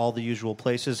 Stitcher, all the usual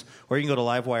places, or you can go to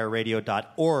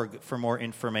livewireradio.org for more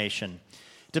information.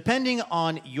 Depending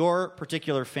on your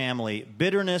particular family,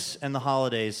 bitterness and the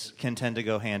holidays can tend to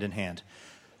go hand in hand.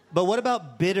 But what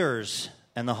about bitters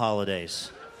and the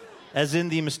holidays? As in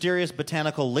the mysterious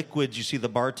botanical liquids you see the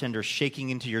bartender shaking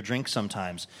into your drink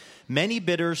sometimes. Many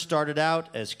bitters started out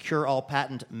as cure-all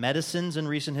patent medicines in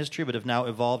recent history, but have now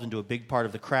evolved into a big part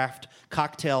of the craft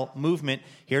cocktail movement.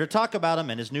 Here to talk about them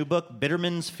in his new book,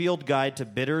 Bitterman's Field Guide to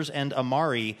Bitters and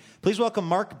Amari. Please welcome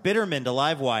Mark Bitterman to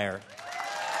Livewire.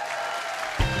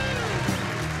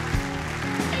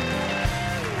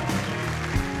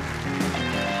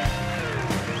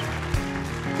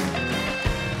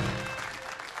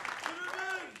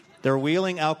 They're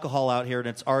wheeling alcohol out here, and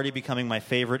it's already becoming my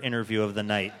favorite interview of the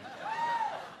night.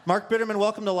 Mark Bitterman,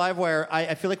 welcome to Livewire.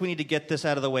 I feel like we need to get this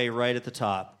out of the way right at the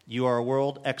top. You are a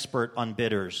world expert on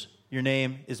bitters. Your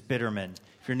name is Bitterman.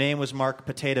 If your name was Mark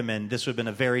Potato Man, this would have been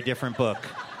a very different book.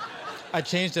 I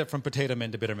changed it from Potato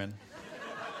Man to Bitterman.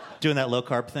 Doing that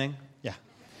low-carb thing? Yeah.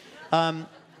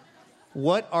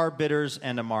 What are bitters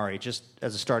and Amari, just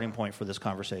as a starting point for this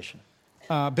conversation?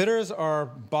 Bitters are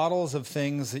bottles of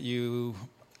things that you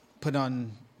put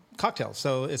on cocktails.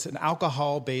 So it's an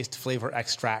alcohol-based flavor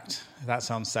extract. That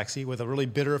sounds sexy, with a really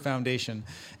bitter foundation.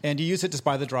 And you use it just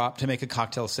by the drop to make a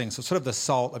cocktail sing. So it's sort of the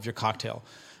salt of your cocktail.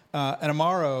 An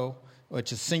Amaro,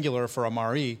 which is singular for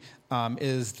Amari,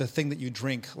 is the thing that you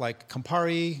drink, like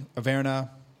Campari, Averna,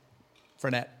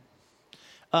 Fernet.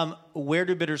 Where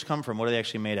do bitters come from? What are they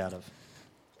actually made out of?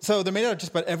 So they're made out of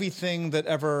just about everything that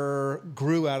ever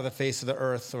grew out of the face of the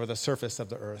earth or the surface of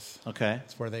the earth. Okay.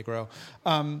 That's where they grow.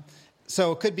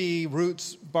 So it could be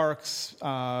roots, barks,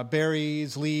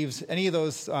 berries, leaves. Any of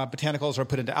those botanicals are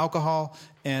put into alcohol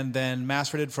and then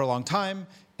macerated for a long time,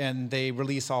 and they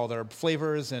release all their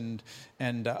flavors and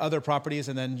other properties,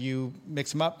 and then you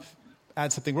mix them up,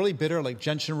 add something really bitter like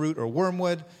gentian root or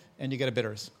wormwood, and you get a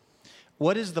bitters.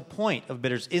 What is the point of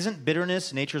bitters? Isn't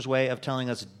bitterness nature's way of telling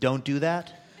us don't do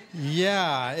that?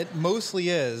 Yeah, it mostly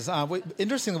is.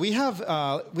 Interestingly, we have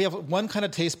one kind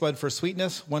of taste bud for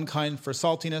sweetness, one kind for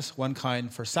saltiness, one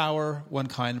kind for sour, one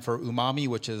kind for umami,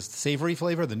 which is savory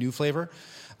flavor, the new flavor,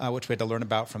 which we had to learn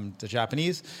about from the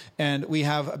Japanese. And we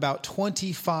have about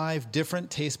 25 different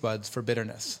taste buds for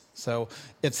bitterness. So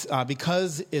it's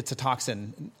because it's a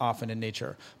toxin often in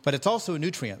nature, but it's also a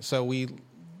nutrient. So we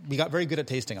got very good at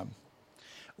tasting them.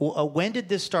 When did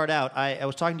this start out? I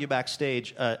was talking to you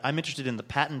backstage. I'm interested in the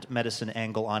patent medicine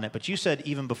angle on it, but you said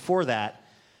even before that,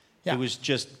 it was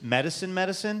just medicine,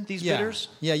 these bitters?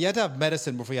 Yeah, you had to have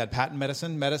medicine before you had patent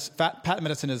medicine. Patent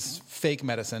medicine is fake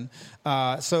medicine.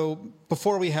 So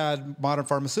before we had modern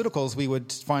pharmaceuticals, we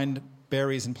would find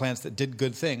berries and plants that did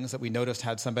good things that we noticed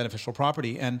had some beneficial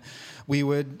property, and we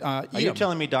would eat Are you them.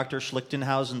 telling me Dr.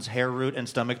 Schlichtenhausen's hair root and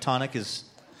stomach tonic is...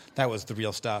 That was the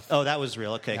real stuff. Oh, that was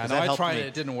real. Okay, Yeah, 'cause no, that I helped tried me. it.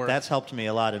 It didn't work. That's helped me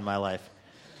a lot in my life.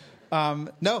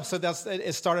 No, so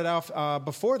it started off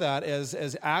before that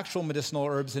as actual medicinal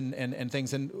herbs and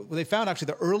things. And they found actually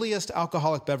the earliest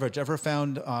alcoholic beverage ever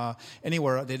found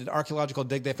anywhere. They did archaeological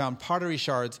dig. They found pottery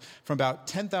shards from about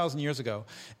 10,000 years ago.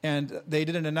 And they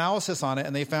did an analysis on it,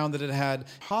 and they found that it had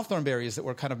hawthorn berries that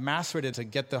were kind of macerated to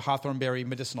get the hawthorn berry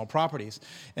medicinal properties.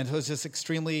 And so it was this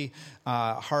extremely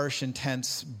harsh,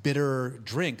 intense, bitter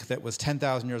drink that was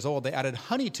 10,000 years old. They added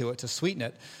honey to it to sweeten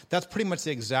it. That's pretty much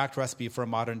the exact recipe for a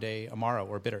modern-day Amaro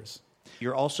or bitters.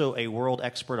 You're also a world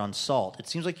expert on salt. It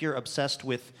seems like you're obsessed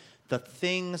with the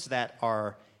things that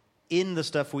are in the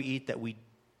stuff we eat that we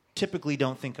typically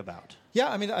don't think about.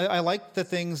 Yeah, I mean, I like the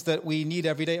things that we need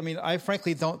every day. I mean, I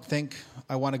frankly don't think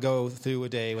I want to go through a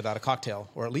day without a cocktail,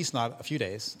 or at least not a few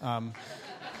days.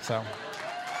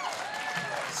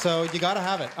 So you got to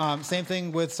have it. Same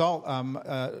thing with salt.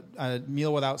 A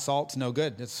meal without salt's no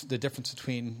good. It's the difference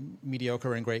between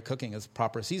mediocre and great cooking is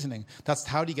proper seasoning. That's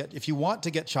how do you get. If you want to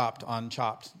get chopped on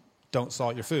chopped, don't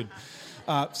salt your food.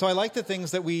 So I like the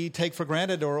things that we take for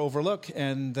granted or overlook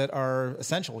and that are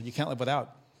essential. You can't live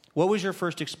without. What was your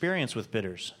first experience with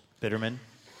bitters, Bitterman?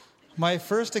 My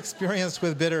first experience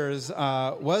with bitters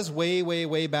was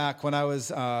way back when I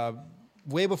was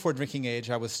way before drinking age.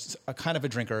 I was a kind of a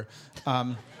drinker.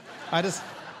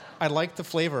 I like the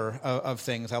flavor of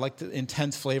things. I like the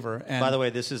intense flavor. And by the way,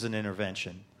 this is an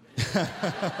intervention.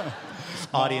 This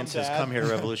audience has come here to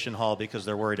Revolution Hall because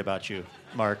they're worried about you,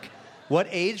 Mark. What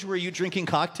age were you drinking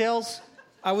cocktails?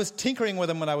 I was tinkering with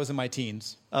them when I was in my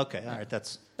teens. Okay, all right,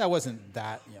 that wasn't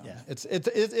that young. Yeah.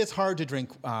 It's hard to drink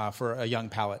for a young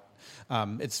palate.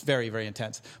 It's very, very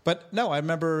intense. But no, I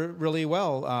remember really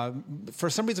well. For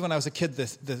some reason, when I was a kid,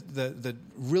 the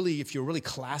really, if you're really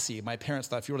classy, my parents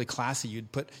thought if you're really classy, you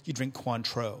drink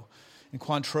Cointreau. And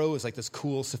Cointreau is like this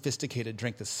cool, sophisticated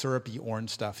drink, this syrupy orange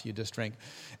stuff you just drink.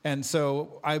 And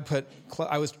so I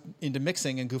was into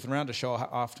mixing and goofing around to show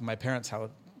off to my parents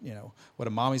how, what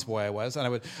a mommy's boy I was. And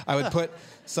I would put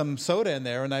some soda in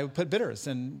there, and I would put bitters.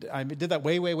 And I did that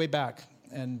way back.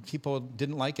 And people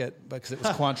didn't like it because it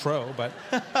was Cointreau. But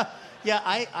yeah,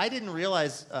 I didn't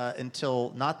realize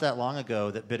until not that long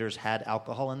ago that bitters had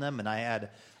alcohol in them. And I had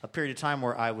a period of time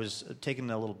where I was taking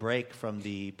a little break from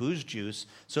the booze juice.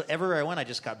 So everywhere I went, I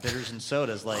just got bitters and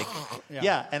sodas.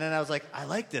 Yeah. And then I was like, I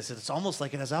like this. It's almost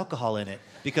like it has alcohol in it.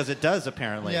 Because it does,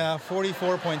 apparently. Yeah,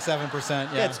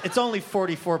 44.7%. Yeah, it's only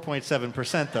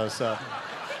 44.7%, though, so...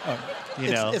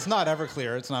 It's not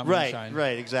Everclear. It's not moonshine.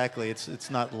 Right, exactly. It's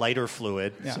not lighter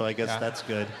fluid, so I guess that's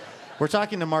good. We're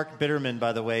talking to Mark Bitterman,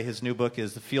 by the way. His new book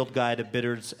is The Field Guide to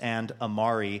Bitters and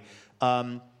Amari.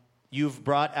 You've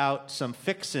brought out some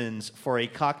fixins for a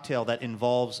cocktail that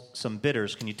involves some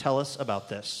bitters. Can you tell us about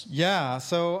this? Yeah,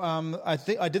 so I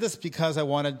did this because I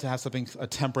wanted to have a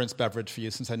temperance beverage for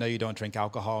you, since I know you don't drink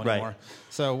alcohol anymore. Right.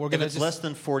 So we're going to less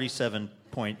than 47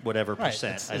 point whatever Right.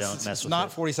 percent. I don't mess it's with not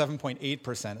it.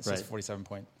 47.8%. It's Right. just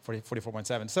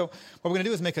 44.7. So what we're going to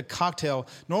do is make a cocktail.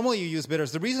 Normally you use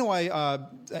bitters. The reason why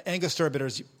Angostura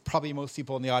bitters, probably most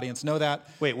people in the audience know that.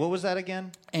 Wait, what was that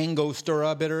again?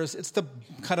 Angostura bitters. It's the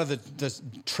kind of the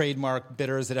trademark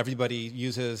bitters that everybody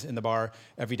uses in the bar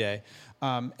every day.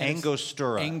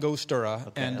 Angostura. Angostura.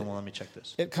 Okay, and well, let me check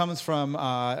this. It comes from,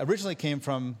 originally came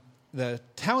from the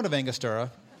town of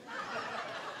Angostura.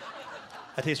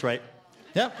 That tastes right.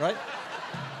 Yeah, right.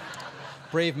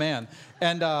 Brave man.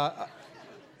 And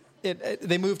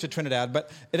they moved to Trinidad.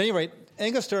 But at any rate,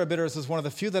 Angostura bitters is one of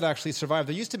the few that actually survived.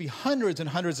 There used to be hundreds and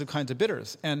hundreds of kinds of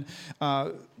bitters. And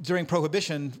during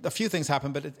Prohibition, a few things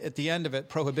happened, but at the end of it,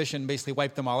 Prohibition basically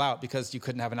wiped them all out because you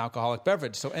couldn't have an alcoholic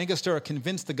beverage. So Angostura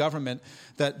convinced the government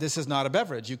that this is not a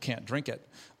beverage. You can't drink it.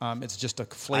 It's just a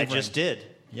flavoring. I just did.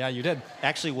 Yeah, you did.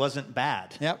 Actually wasn't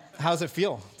bad. Yep. How's it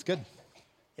feel? It's good.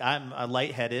 I'm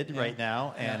lightheaded right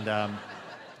now and a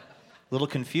little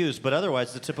confused, but otherwise,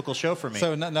 it's a typical show for me.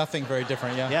 So nothing very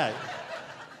different, yeah. Yeah.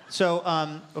 So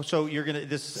you're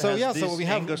gonna so we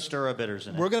have Angostura bitters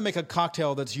in it. We're going to make a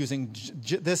cocktail that's using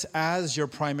this as your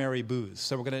primary booze.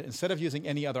 So we're going to, instead of using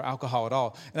any other alcohol at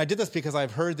all, and I did this because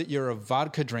I've heard that you're a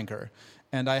vodka drinker,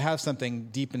 and I have something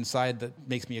deep inside that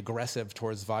makes me aggressive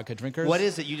towards vodka drinkers. What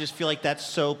is it? You just feel like that's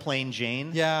so plain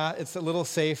Jane? Yeah, it's a little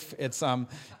safe. It's a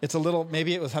little,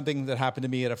 maybe it was something that happened to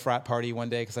me at a frat party one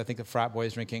day because I think the frat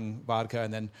boys drinking vodka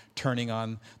and then turning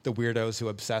on the weirdos who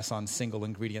obsess on single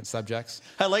ingredient subjects.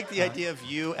 I like the idea of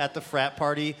you at the frat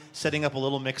party setting up a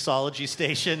little mixology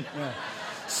station. Yeah.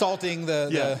 Salting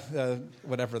the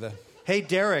whatever the... Hey,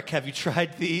 Derek, have you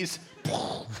tried these?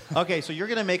 Okay, so you're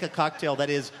going to make a cocktail that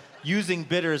is using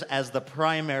bitters as the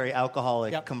primary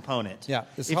alcoholic component. Yeah.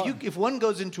 If one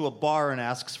goes into a bar and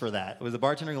asks for that, was the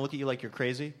bartender going to look at you like you're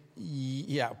crazy?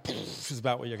 Yeah, is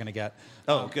about what you're going to get.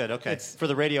 Oh, good, okay. For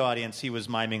the radio audience, he was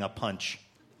miming a punch.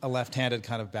 A left-handed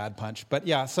kind of bad punch. But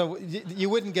yeah, so you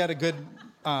wouldn't get a good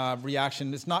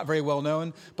reaction. It's not very well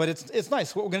known, but it's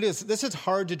nice. What we're going to do is, this is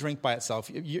hard to drink by itself.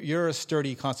 You're a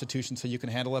sturdy constitution, so you can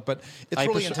handle it, but it's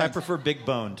really intense. I prefer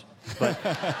big-boned, but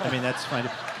I mean, that's fine.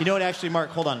 You know what, actually, Mark,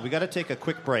 hold on. We got to take a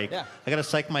quick break. Yeah. I got to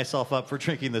psych myself up for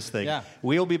drinking this thing. Yeah.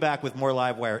 We'll be back with more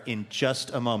Livewire in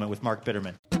just a moment with Mark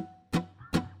Bitterman.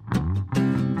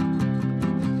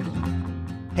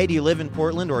 Hey, do you live in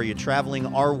Portland or are you traveling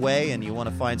our way and you want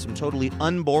to find some totally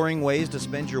unboring ways to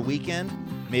spend your weekend?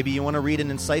 Maybe you want to read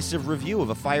an incisive review of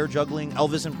a fire-juggling,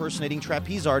 Elvis-impersonating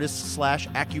trapeze artist /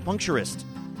 acupuncturist.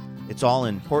 It's all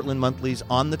in Portland Monthly's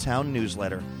On the Town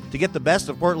newsletter. To get the best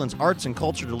of Portland's arts and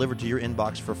culture delivered to your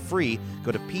inbox for free,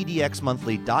 go to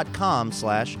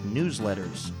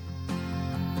pdxmonthly.com/newsletters.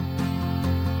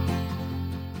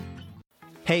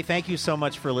 Hey, thank you so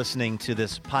much for listening to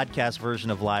this podcast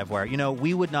version of Livewire. You know,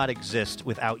 we would not exist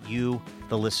without you,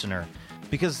 the listener,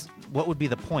 because what would be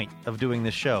the point of doing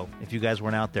this show if you guys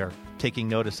weren't out there taking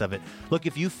notice of it? Look,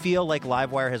 if you feel like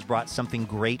Livewire has brought something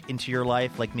great into your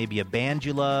life, like maybe a band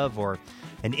you love or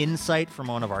an insight from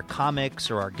one of our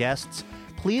comics or our guests,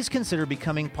 please consider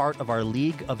becoming part of our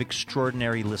League of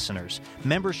Extraordinary Listeners.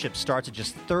 Membership starts at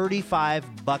just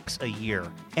 $35 a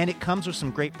year, and it comes with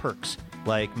some great perks,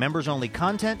 like members-only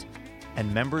content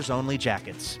and members-only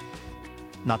jackets.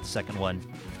 Not the second one,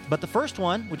 but the first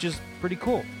one, which is pretty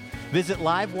cool. Visit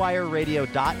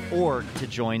livewireradio.org to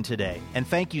join today. And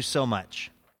thank you so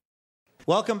much.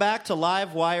 Welcome back to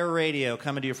Livewire Radio,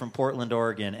 coming to you from Portland,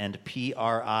 Oregon, and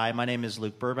PRI. My name is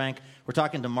Luke Burbank. We're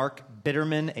talking to Mark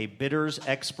Bitterman, a bitters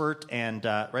expert. And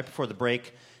right before the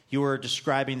break, you were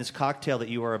describing this cocktail that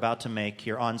you are about to make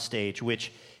here on stage,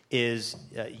 which is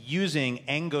using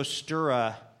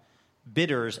Angostura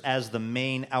bitters as the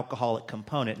main alcoholic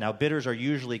component. Now, bitters are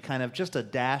usually kind of just a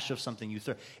dash of something you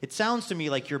throw. It sounds to me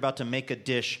like you're about to make a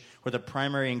dish where the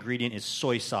primary ingredient is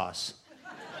soy sauce,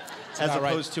 as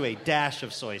opposed to a dash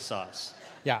of soy sauce.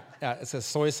 Yeah, it's a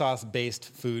soy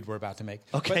sauce-based food we're about to make.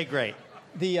 Okay, great.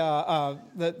 The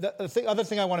other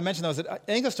thing I want to mention, though, is that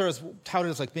Angostura is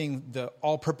touted as like being the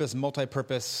all-purpose,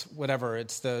 multi-purpose, whatever.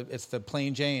 It's the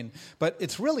plain Jane, but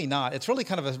it's really not. It's really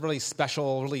kind of a really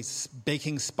special, really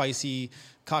baking, spicy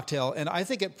cocktail, and I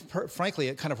think frankly,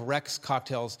 it kind of wrecks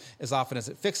cocktails as often as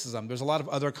it fixes them. There's a lot of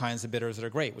other kinds of bitters that are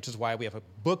great, which is why we have a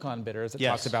book on bitters that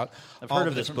talks about I've all heard the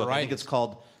of this different book. varieties. I think it's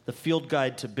called The Field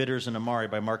Guide to Bitters and Amari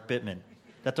by Mark Bittman.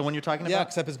 That's the one you're talking about? Yeah,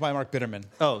 except it's by Mark Bitterman.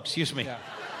 Oh, excuse me. Yeah.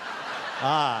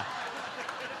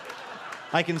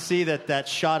 I can see that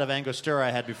shot of Angostura I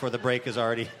had before the break is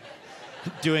already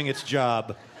doing its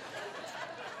job.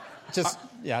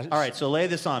 Yeah. All right, so lay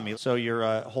this on me. So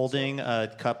you're holding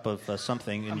a cup of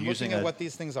something and I'm using looking at what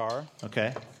these things are.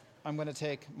 Okay. I'm going to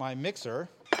take my mixer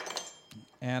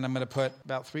And I'm going to put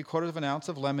about 3/4 of an ounce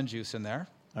of lemon juice in there.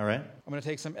 All right. I'm going to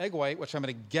take some egg white, which I'm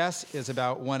going to guess is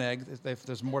about 1 egg.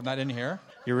 There's more than that in here.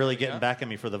 You're really getting back at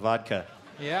me for the vodka.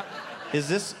 Yeah. Is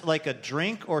this like a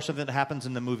drink or something that happens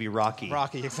in the movie Rocky?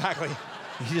 Rocky, exactly.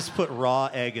 You just put raw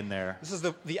egg in there. This is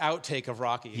the outtake of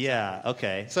Rocky. Exactly. Yeah,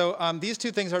 okay. So these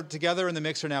two things are together in the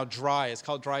mixer now dry. It's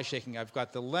called dry shaking. I've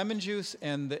got the lemon juice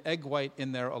and the egg white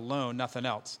in there alone, nothing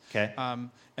else. Okay.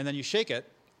 And then you shake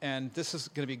it, and this is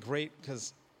going to be great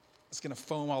because it's going to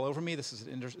foam all over me.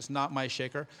 It's not my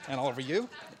shaker, and all over you.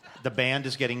 The band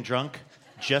is getting drunk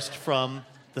just from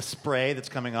the spray that's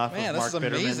coming off of Mark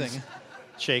Bitterman's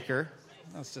shaker.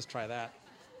 Let's just try that.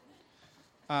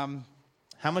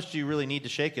 How much do you really need to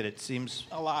shake it? It seems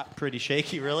a lot. Pretty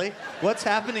shaky, really. What's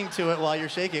happening to it while you're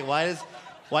shaking?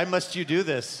 Why must you do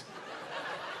this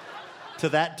to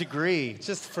that degree?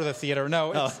 Just for the theater.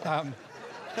 No, it's,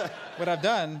 what I've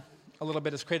done a little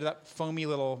bit is created that foamy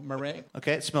little meringue.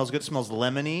 Okay, it smells good. It smells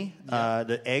lemony. Yeah.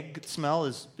 The egg smell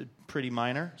is pretty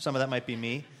minor. Some of that might be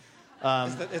me.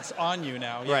 It's on you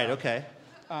now. Yeah. Right, okay.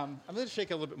 I'm going to shake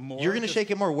it a little bit more. You're going to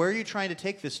shake it more. Where are you trying to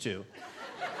take this to?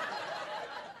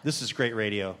 This is great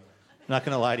radio. I'm not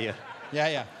going to lie to you.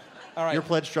 Yeah. All right. Your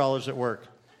pledge dollars at work.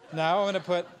 Now I'm going to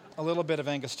put a little bit of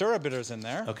Angostura bitters in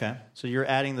there. Okay. So you're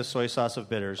adding the soy sauce of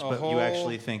bitters, but you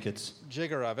actually think it's...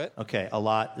 jigger of it. Okay, a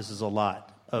lot. This is a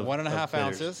lot of 1.5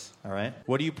 ounces. All right.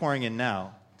 What are you pouring in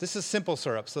now? This is simple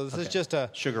syrup, so this is just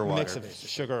a sugar water, mix of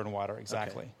sugar and water,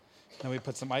 exactly. Okay. Now we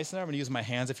put some ice in there. I'm going to use my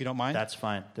hands if you don't mind. That's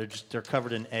fine. They're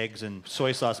covered in eggs and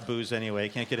soy sauce booze anyway.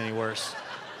 It can't get any worse.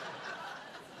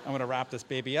 I'm going to wrap this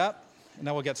baby up. And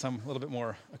now we'll get some a little bit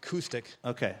more acoustic.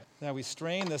 Okay. Now we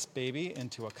strain this baby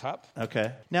into a cup.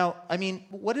 Okay. Now, I mean,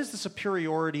 what is the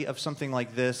superiority of something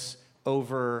like this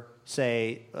over,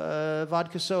 say,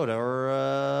 vodka soda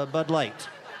or Bud Light?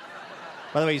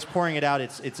 By the way, he's pouring it out.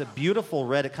 It's a beautiful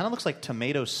red. It kind of looks like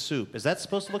tomato soup. Is that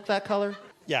supposed to look that color?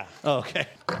 Yeah. Oh, okay.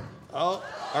 Oh,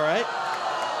 all right.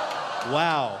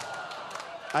 Wow.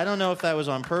 I don't know if that was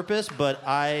on purpose, but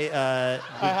I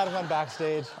had one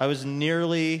backstage. I was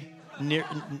nearly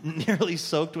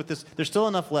soaked with this. There's still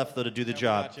enough left, though, to do the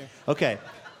job. Okay,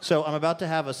 so I'm about to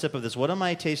have a sip of this. What am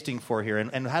I tasting for here?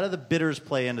 And how do the bitters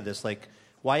play into this? Like,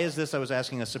 why is this, I was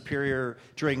asking, a superior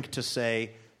drink to,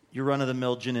 say, your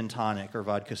run-of-the-mill gin and tonic or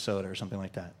vodka soda or something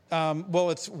like that? Well,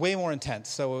 it's way more intense.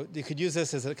 So you could use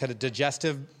this as a kind of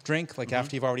digestive drink, like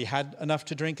after you've already had enough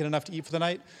to drink and enough to eat for the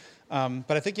night.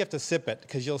 But I think you have to sip it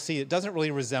because you'll see it doesn't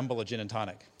really resemble a gin and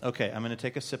tonic. Okay, I'm going to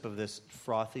take a sip of this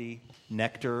frothy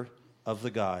nectar of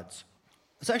the gods.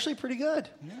 It's actually pretty good.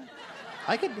 Yeah.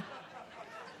 I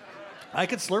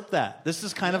could slurp that. This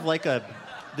is kind of like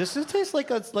this tastes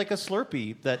like a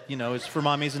Slurpee that, is for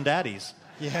mommies and daddies.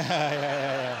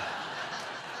 Yeah.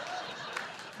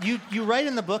 You write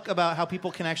in the book about how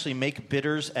people can actually make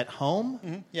bitters at home?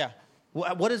 Mm-hmm. Yeah.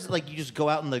 What is it, like you just go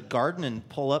out in the garden and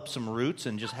pull up some roots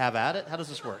and just have at it? How does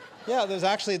this work? Yeah, there's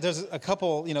a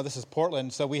couple, this is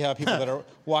Portland, so we have people that are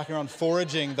walking around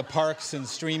foraging the parks and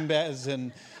stream beds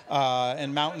and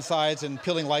mountainsides and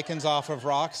peeling lichens off of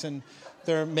rocks, and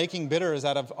they're making bitters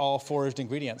out of all foraged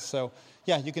ingredients. So,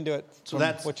 yeah, you can do it from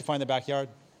what you find in the backyard.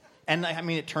 And, I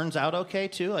mean, it turns out okay,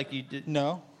 too? Like you did...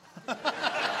 No.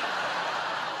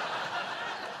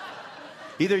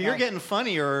 Either you're getting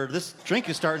funny or this drink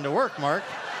is starting to work, Mark.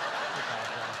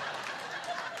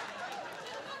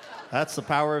 That's the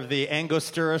power of the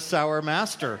Angostura Sour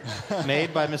Master,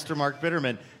 made by Mr. Mark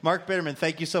Bitterman. Mark Bitterman,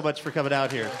 thank you so much for coming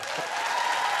out here.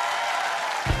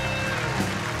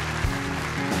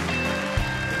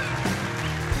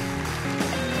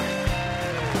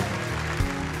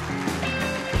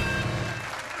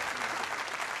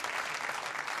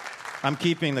 I'm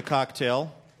keeping the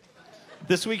cocktail.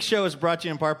 This week's show is brought to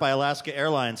you in part by Alaska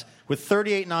Airlines, with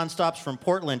 38 nonstops from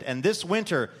Portland, and this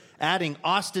winter, adding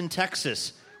Austin,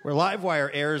 Texas, where Livewire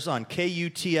airs on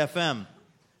KUTFM.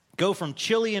 Go from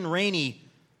chilly and rainy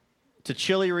to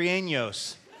chili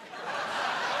rellenos.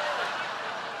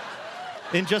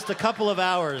 In just a couple of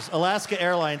hours, Alaska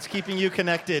Airlines keeping you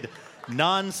connected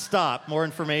nonstop. More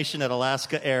information at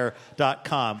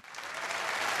alaskaair.com.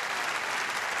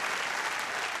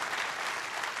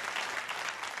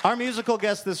 Our musical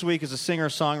guest this week is a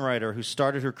singer-songwriter who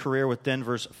started her career with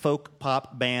Denver's folk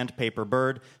pop band Paper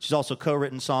Bird. She's also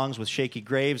co-written songs with Shaky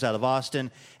Graves out of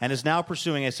Austin and is now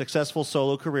pursuing a successful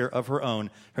solo career of her own.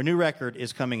 Her new record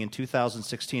is coming in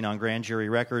 2016 on Grand Jury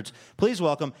Records. Please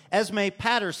welcome Esme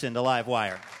Patterson to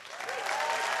Livewire.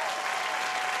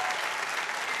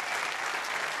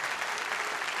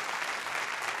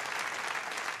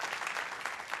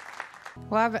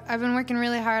 Well, I've been working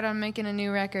really hard on making a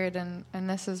new record, and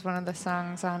this is one of the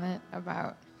songs on it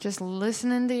about just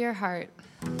listening to your heart.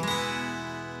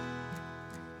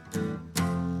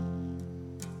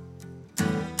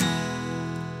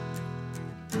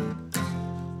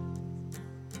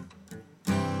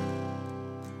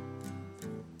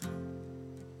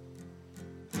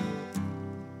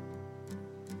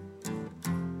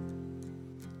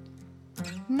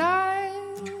 Night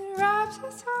wraps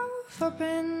itself up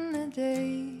in the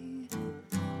day,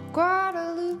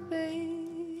 Guadalupe.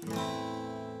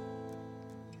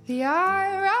 The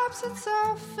eye wraps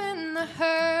itself in the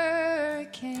hurricane,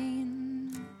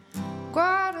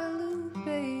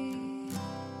 Guadalupe.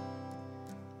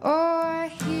 Oh, I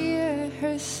hear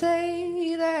her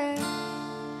say that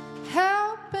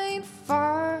help ain't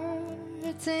far,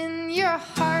 it's in your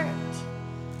heart.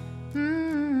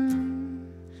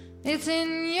 It's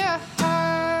in your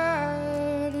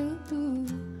heart. Ooh.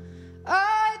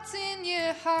 Oh, it's in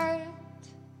your heart.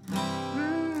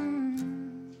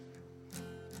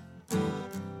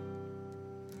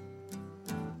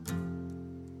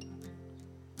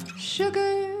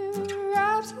 Sugar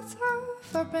wraps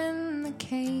itself up in the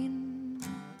cane,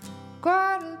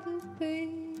 Guadalupe.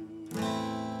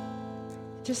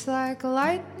 Just like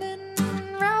lightning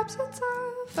wraps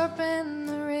itself up in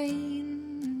the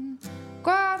rain,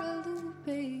 Guadalupe.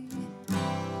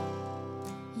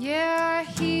 Yeah,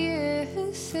 I hear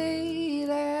her say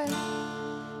that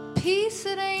peace,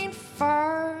 it ain't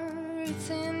far, it's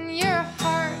in your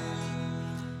heart.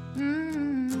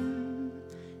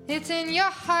 It's in your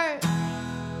heart.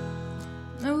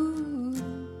 Ooh.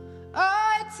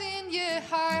 Oh, it's in your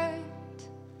heart.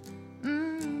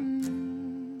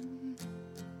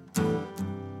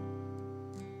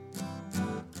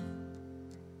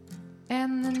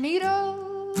 And the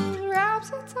needle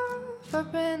wraps itself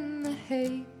up in the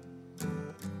hay,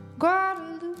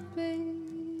 Guadalupe.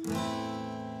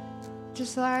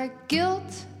 Just like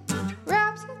guilt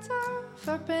wraps itself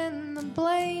up in the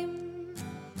blame,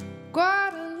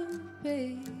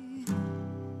 Guadalupe.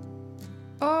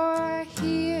 Oh, I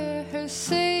hear her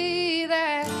say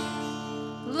that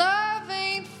love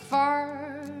ain't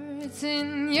far, it's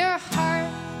in your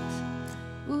heart.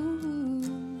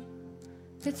 Ooh,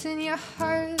 it's in your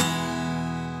heart.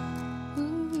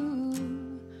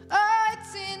 Ooh, oh,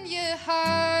 it's in your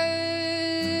heart.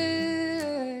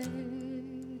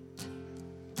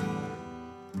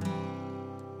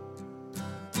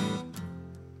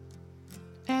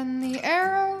 And the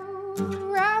arrow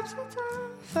wraps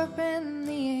itself up in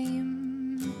the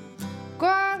aim,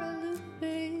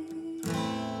 Guadalupe.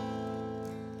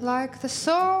 Like the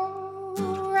soul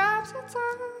wraps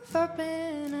itself up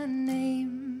in a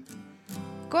name,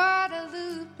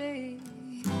 Guadalupe.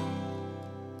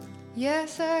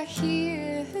 Yes, I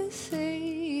hear her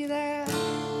say that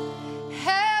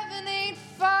heaven ain't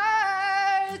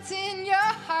far, it's in your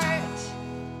heart.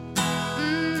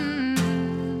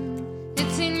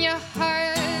 It's in your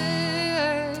heart.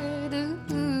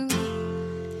 Ooh.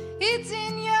 It's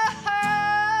in your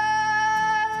heart.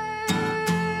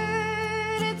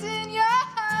 It's in your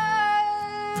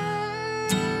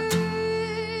heart.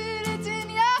 It's in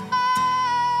your heart.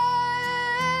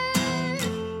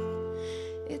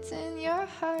 It's in your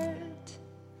heart.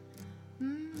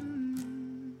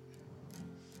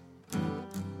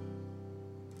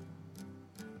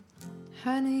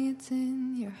 Honey, it's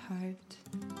in your heart.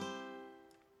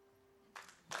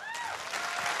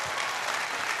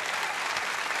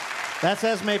 That's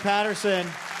Esme Patterson.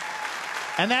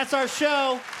 And that's our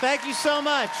show. Thank you so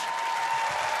much.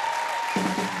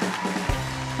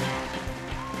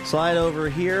 Slide over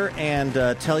here and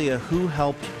tell you who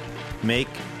helped make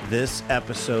this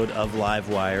episode of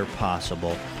Livewire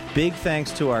possible. Big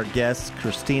thanks to our guests,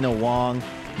 Christina Wong,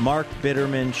 Mark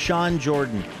Bitterman, Sean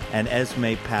Jordan, and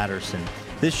Esme Patterson.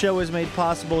 This show is made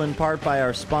possible in part by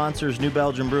our sponsors, New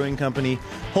Belgium Brewing Company,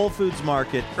 Whole Foods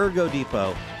Market, Ergo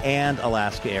Depot, and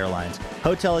Alaska Airlines.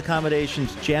 Hotel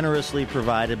accommodations generously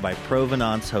provided by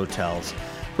Provenance Hotels.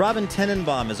 Robin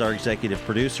Tenenbaum is our executive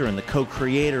producer and the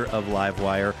co-creator of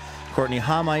Livewire. Courtney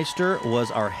Hameister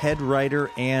was our head writer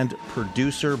and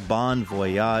producer. Bon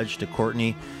voyage to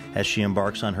Courtney as she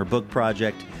embarks on her book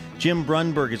project. Jim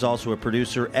Brunberg is also a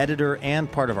producer, editor,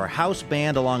 and part of our house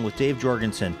band, along with Dave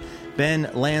Jorgensen, Ben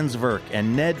Landsverk,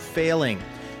 and Ned Failing.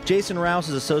 Jason Rouse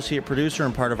is associate producer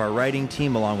and part of our writing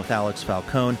team, along with Alex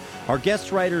Falcone. Our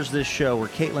guest writers this show were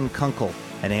Caitlin Kunkel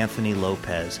and Anthony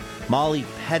Lopez. Molly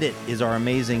Pettit is our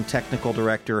amazing technical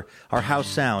director. Our house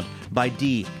sound by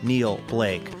D. Neil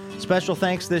Blake. Special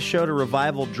thanks this show to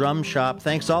Revival Drum Shop.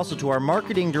 Thanks also to our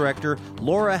marketing director,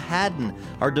 Laura Haddon,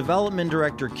 our development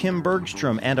director, Kim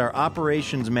Bergstrom, and our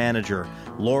operations manager,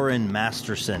 Lauren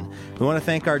Masterson. We want to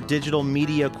thank our digital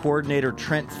media coordinator,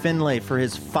 Trent Finlay, for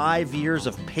his 5 years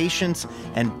of patience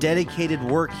and dedicated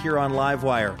work here on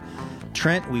Livewire.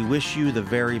 Trent, we wish you the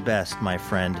very best, my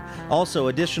friend. Also,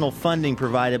 additional funding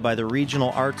provided by the Regional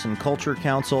Arts and Culture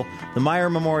Council, the Meyer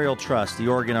Memorial Trust, the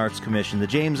Oregon Arts Commission, the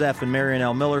James F. and Marion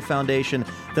L. Miller Foundation,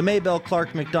 the Maybelle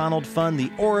Clark McDonald Fund,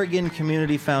 the Oregon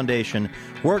Community Foundation,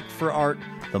 Work for Art,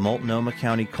 the Multnomah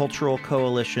County Cultural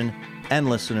Coalition, and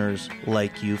listeners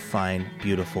like you fine,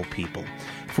 beautiful people.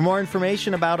 For more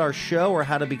information about our show or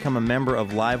how to become a member of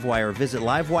Livewire, visit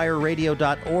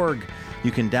livewireradio.org. You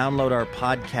can download our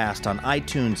podcast on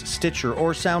iTunes, Stitcher,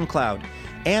 or SoundCloud,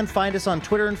 and find us on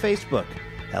Twitter and Facebook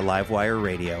at Livewire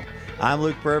Radio. I'm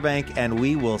Luke Burbank, and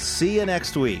we will see you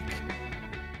next week.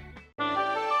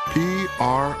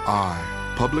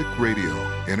 PRI, Public Radio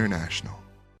International.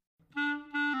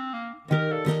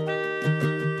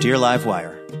 Dear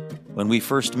Livewire, when we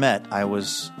first met, I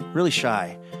was really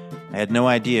shy. I had no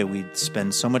idea we'd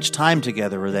spend so much time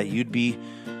together or that you'd be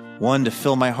one to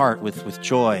fill my heart with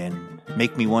joy and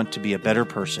make me want to be a better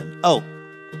person. Oh,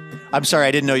 I'm sorry,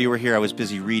 I didn't know you were here. I was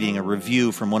busy reading a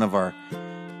review from one of our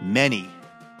many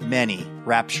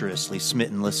rapturously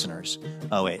smitten listeners.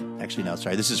 Oh, wait, actually, no,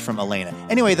 sorry. This is from Elena.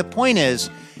 Anyway, the point is,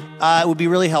 it would be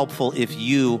really helpful if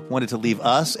you wanted to leave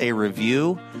us a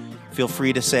review. Feel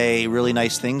free to say really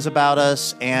nice things about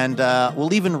us, and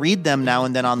we'll even read them now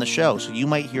and then on the show. So you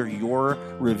might hear your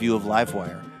review of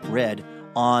Livewire read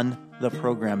on the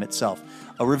program itself.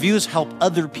 Reviews help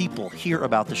other people hear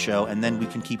about the show, and then we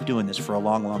can keep doing this for a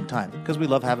long, long time because we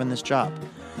love having this job.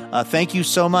 Thank you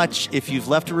so much if you've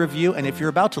left a review, and if you're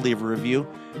about to leave a review,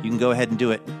 you can go ahead and do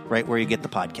it right where you get the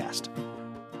podcast.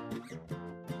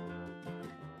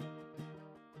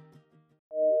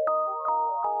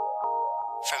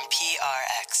 From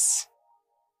PRX.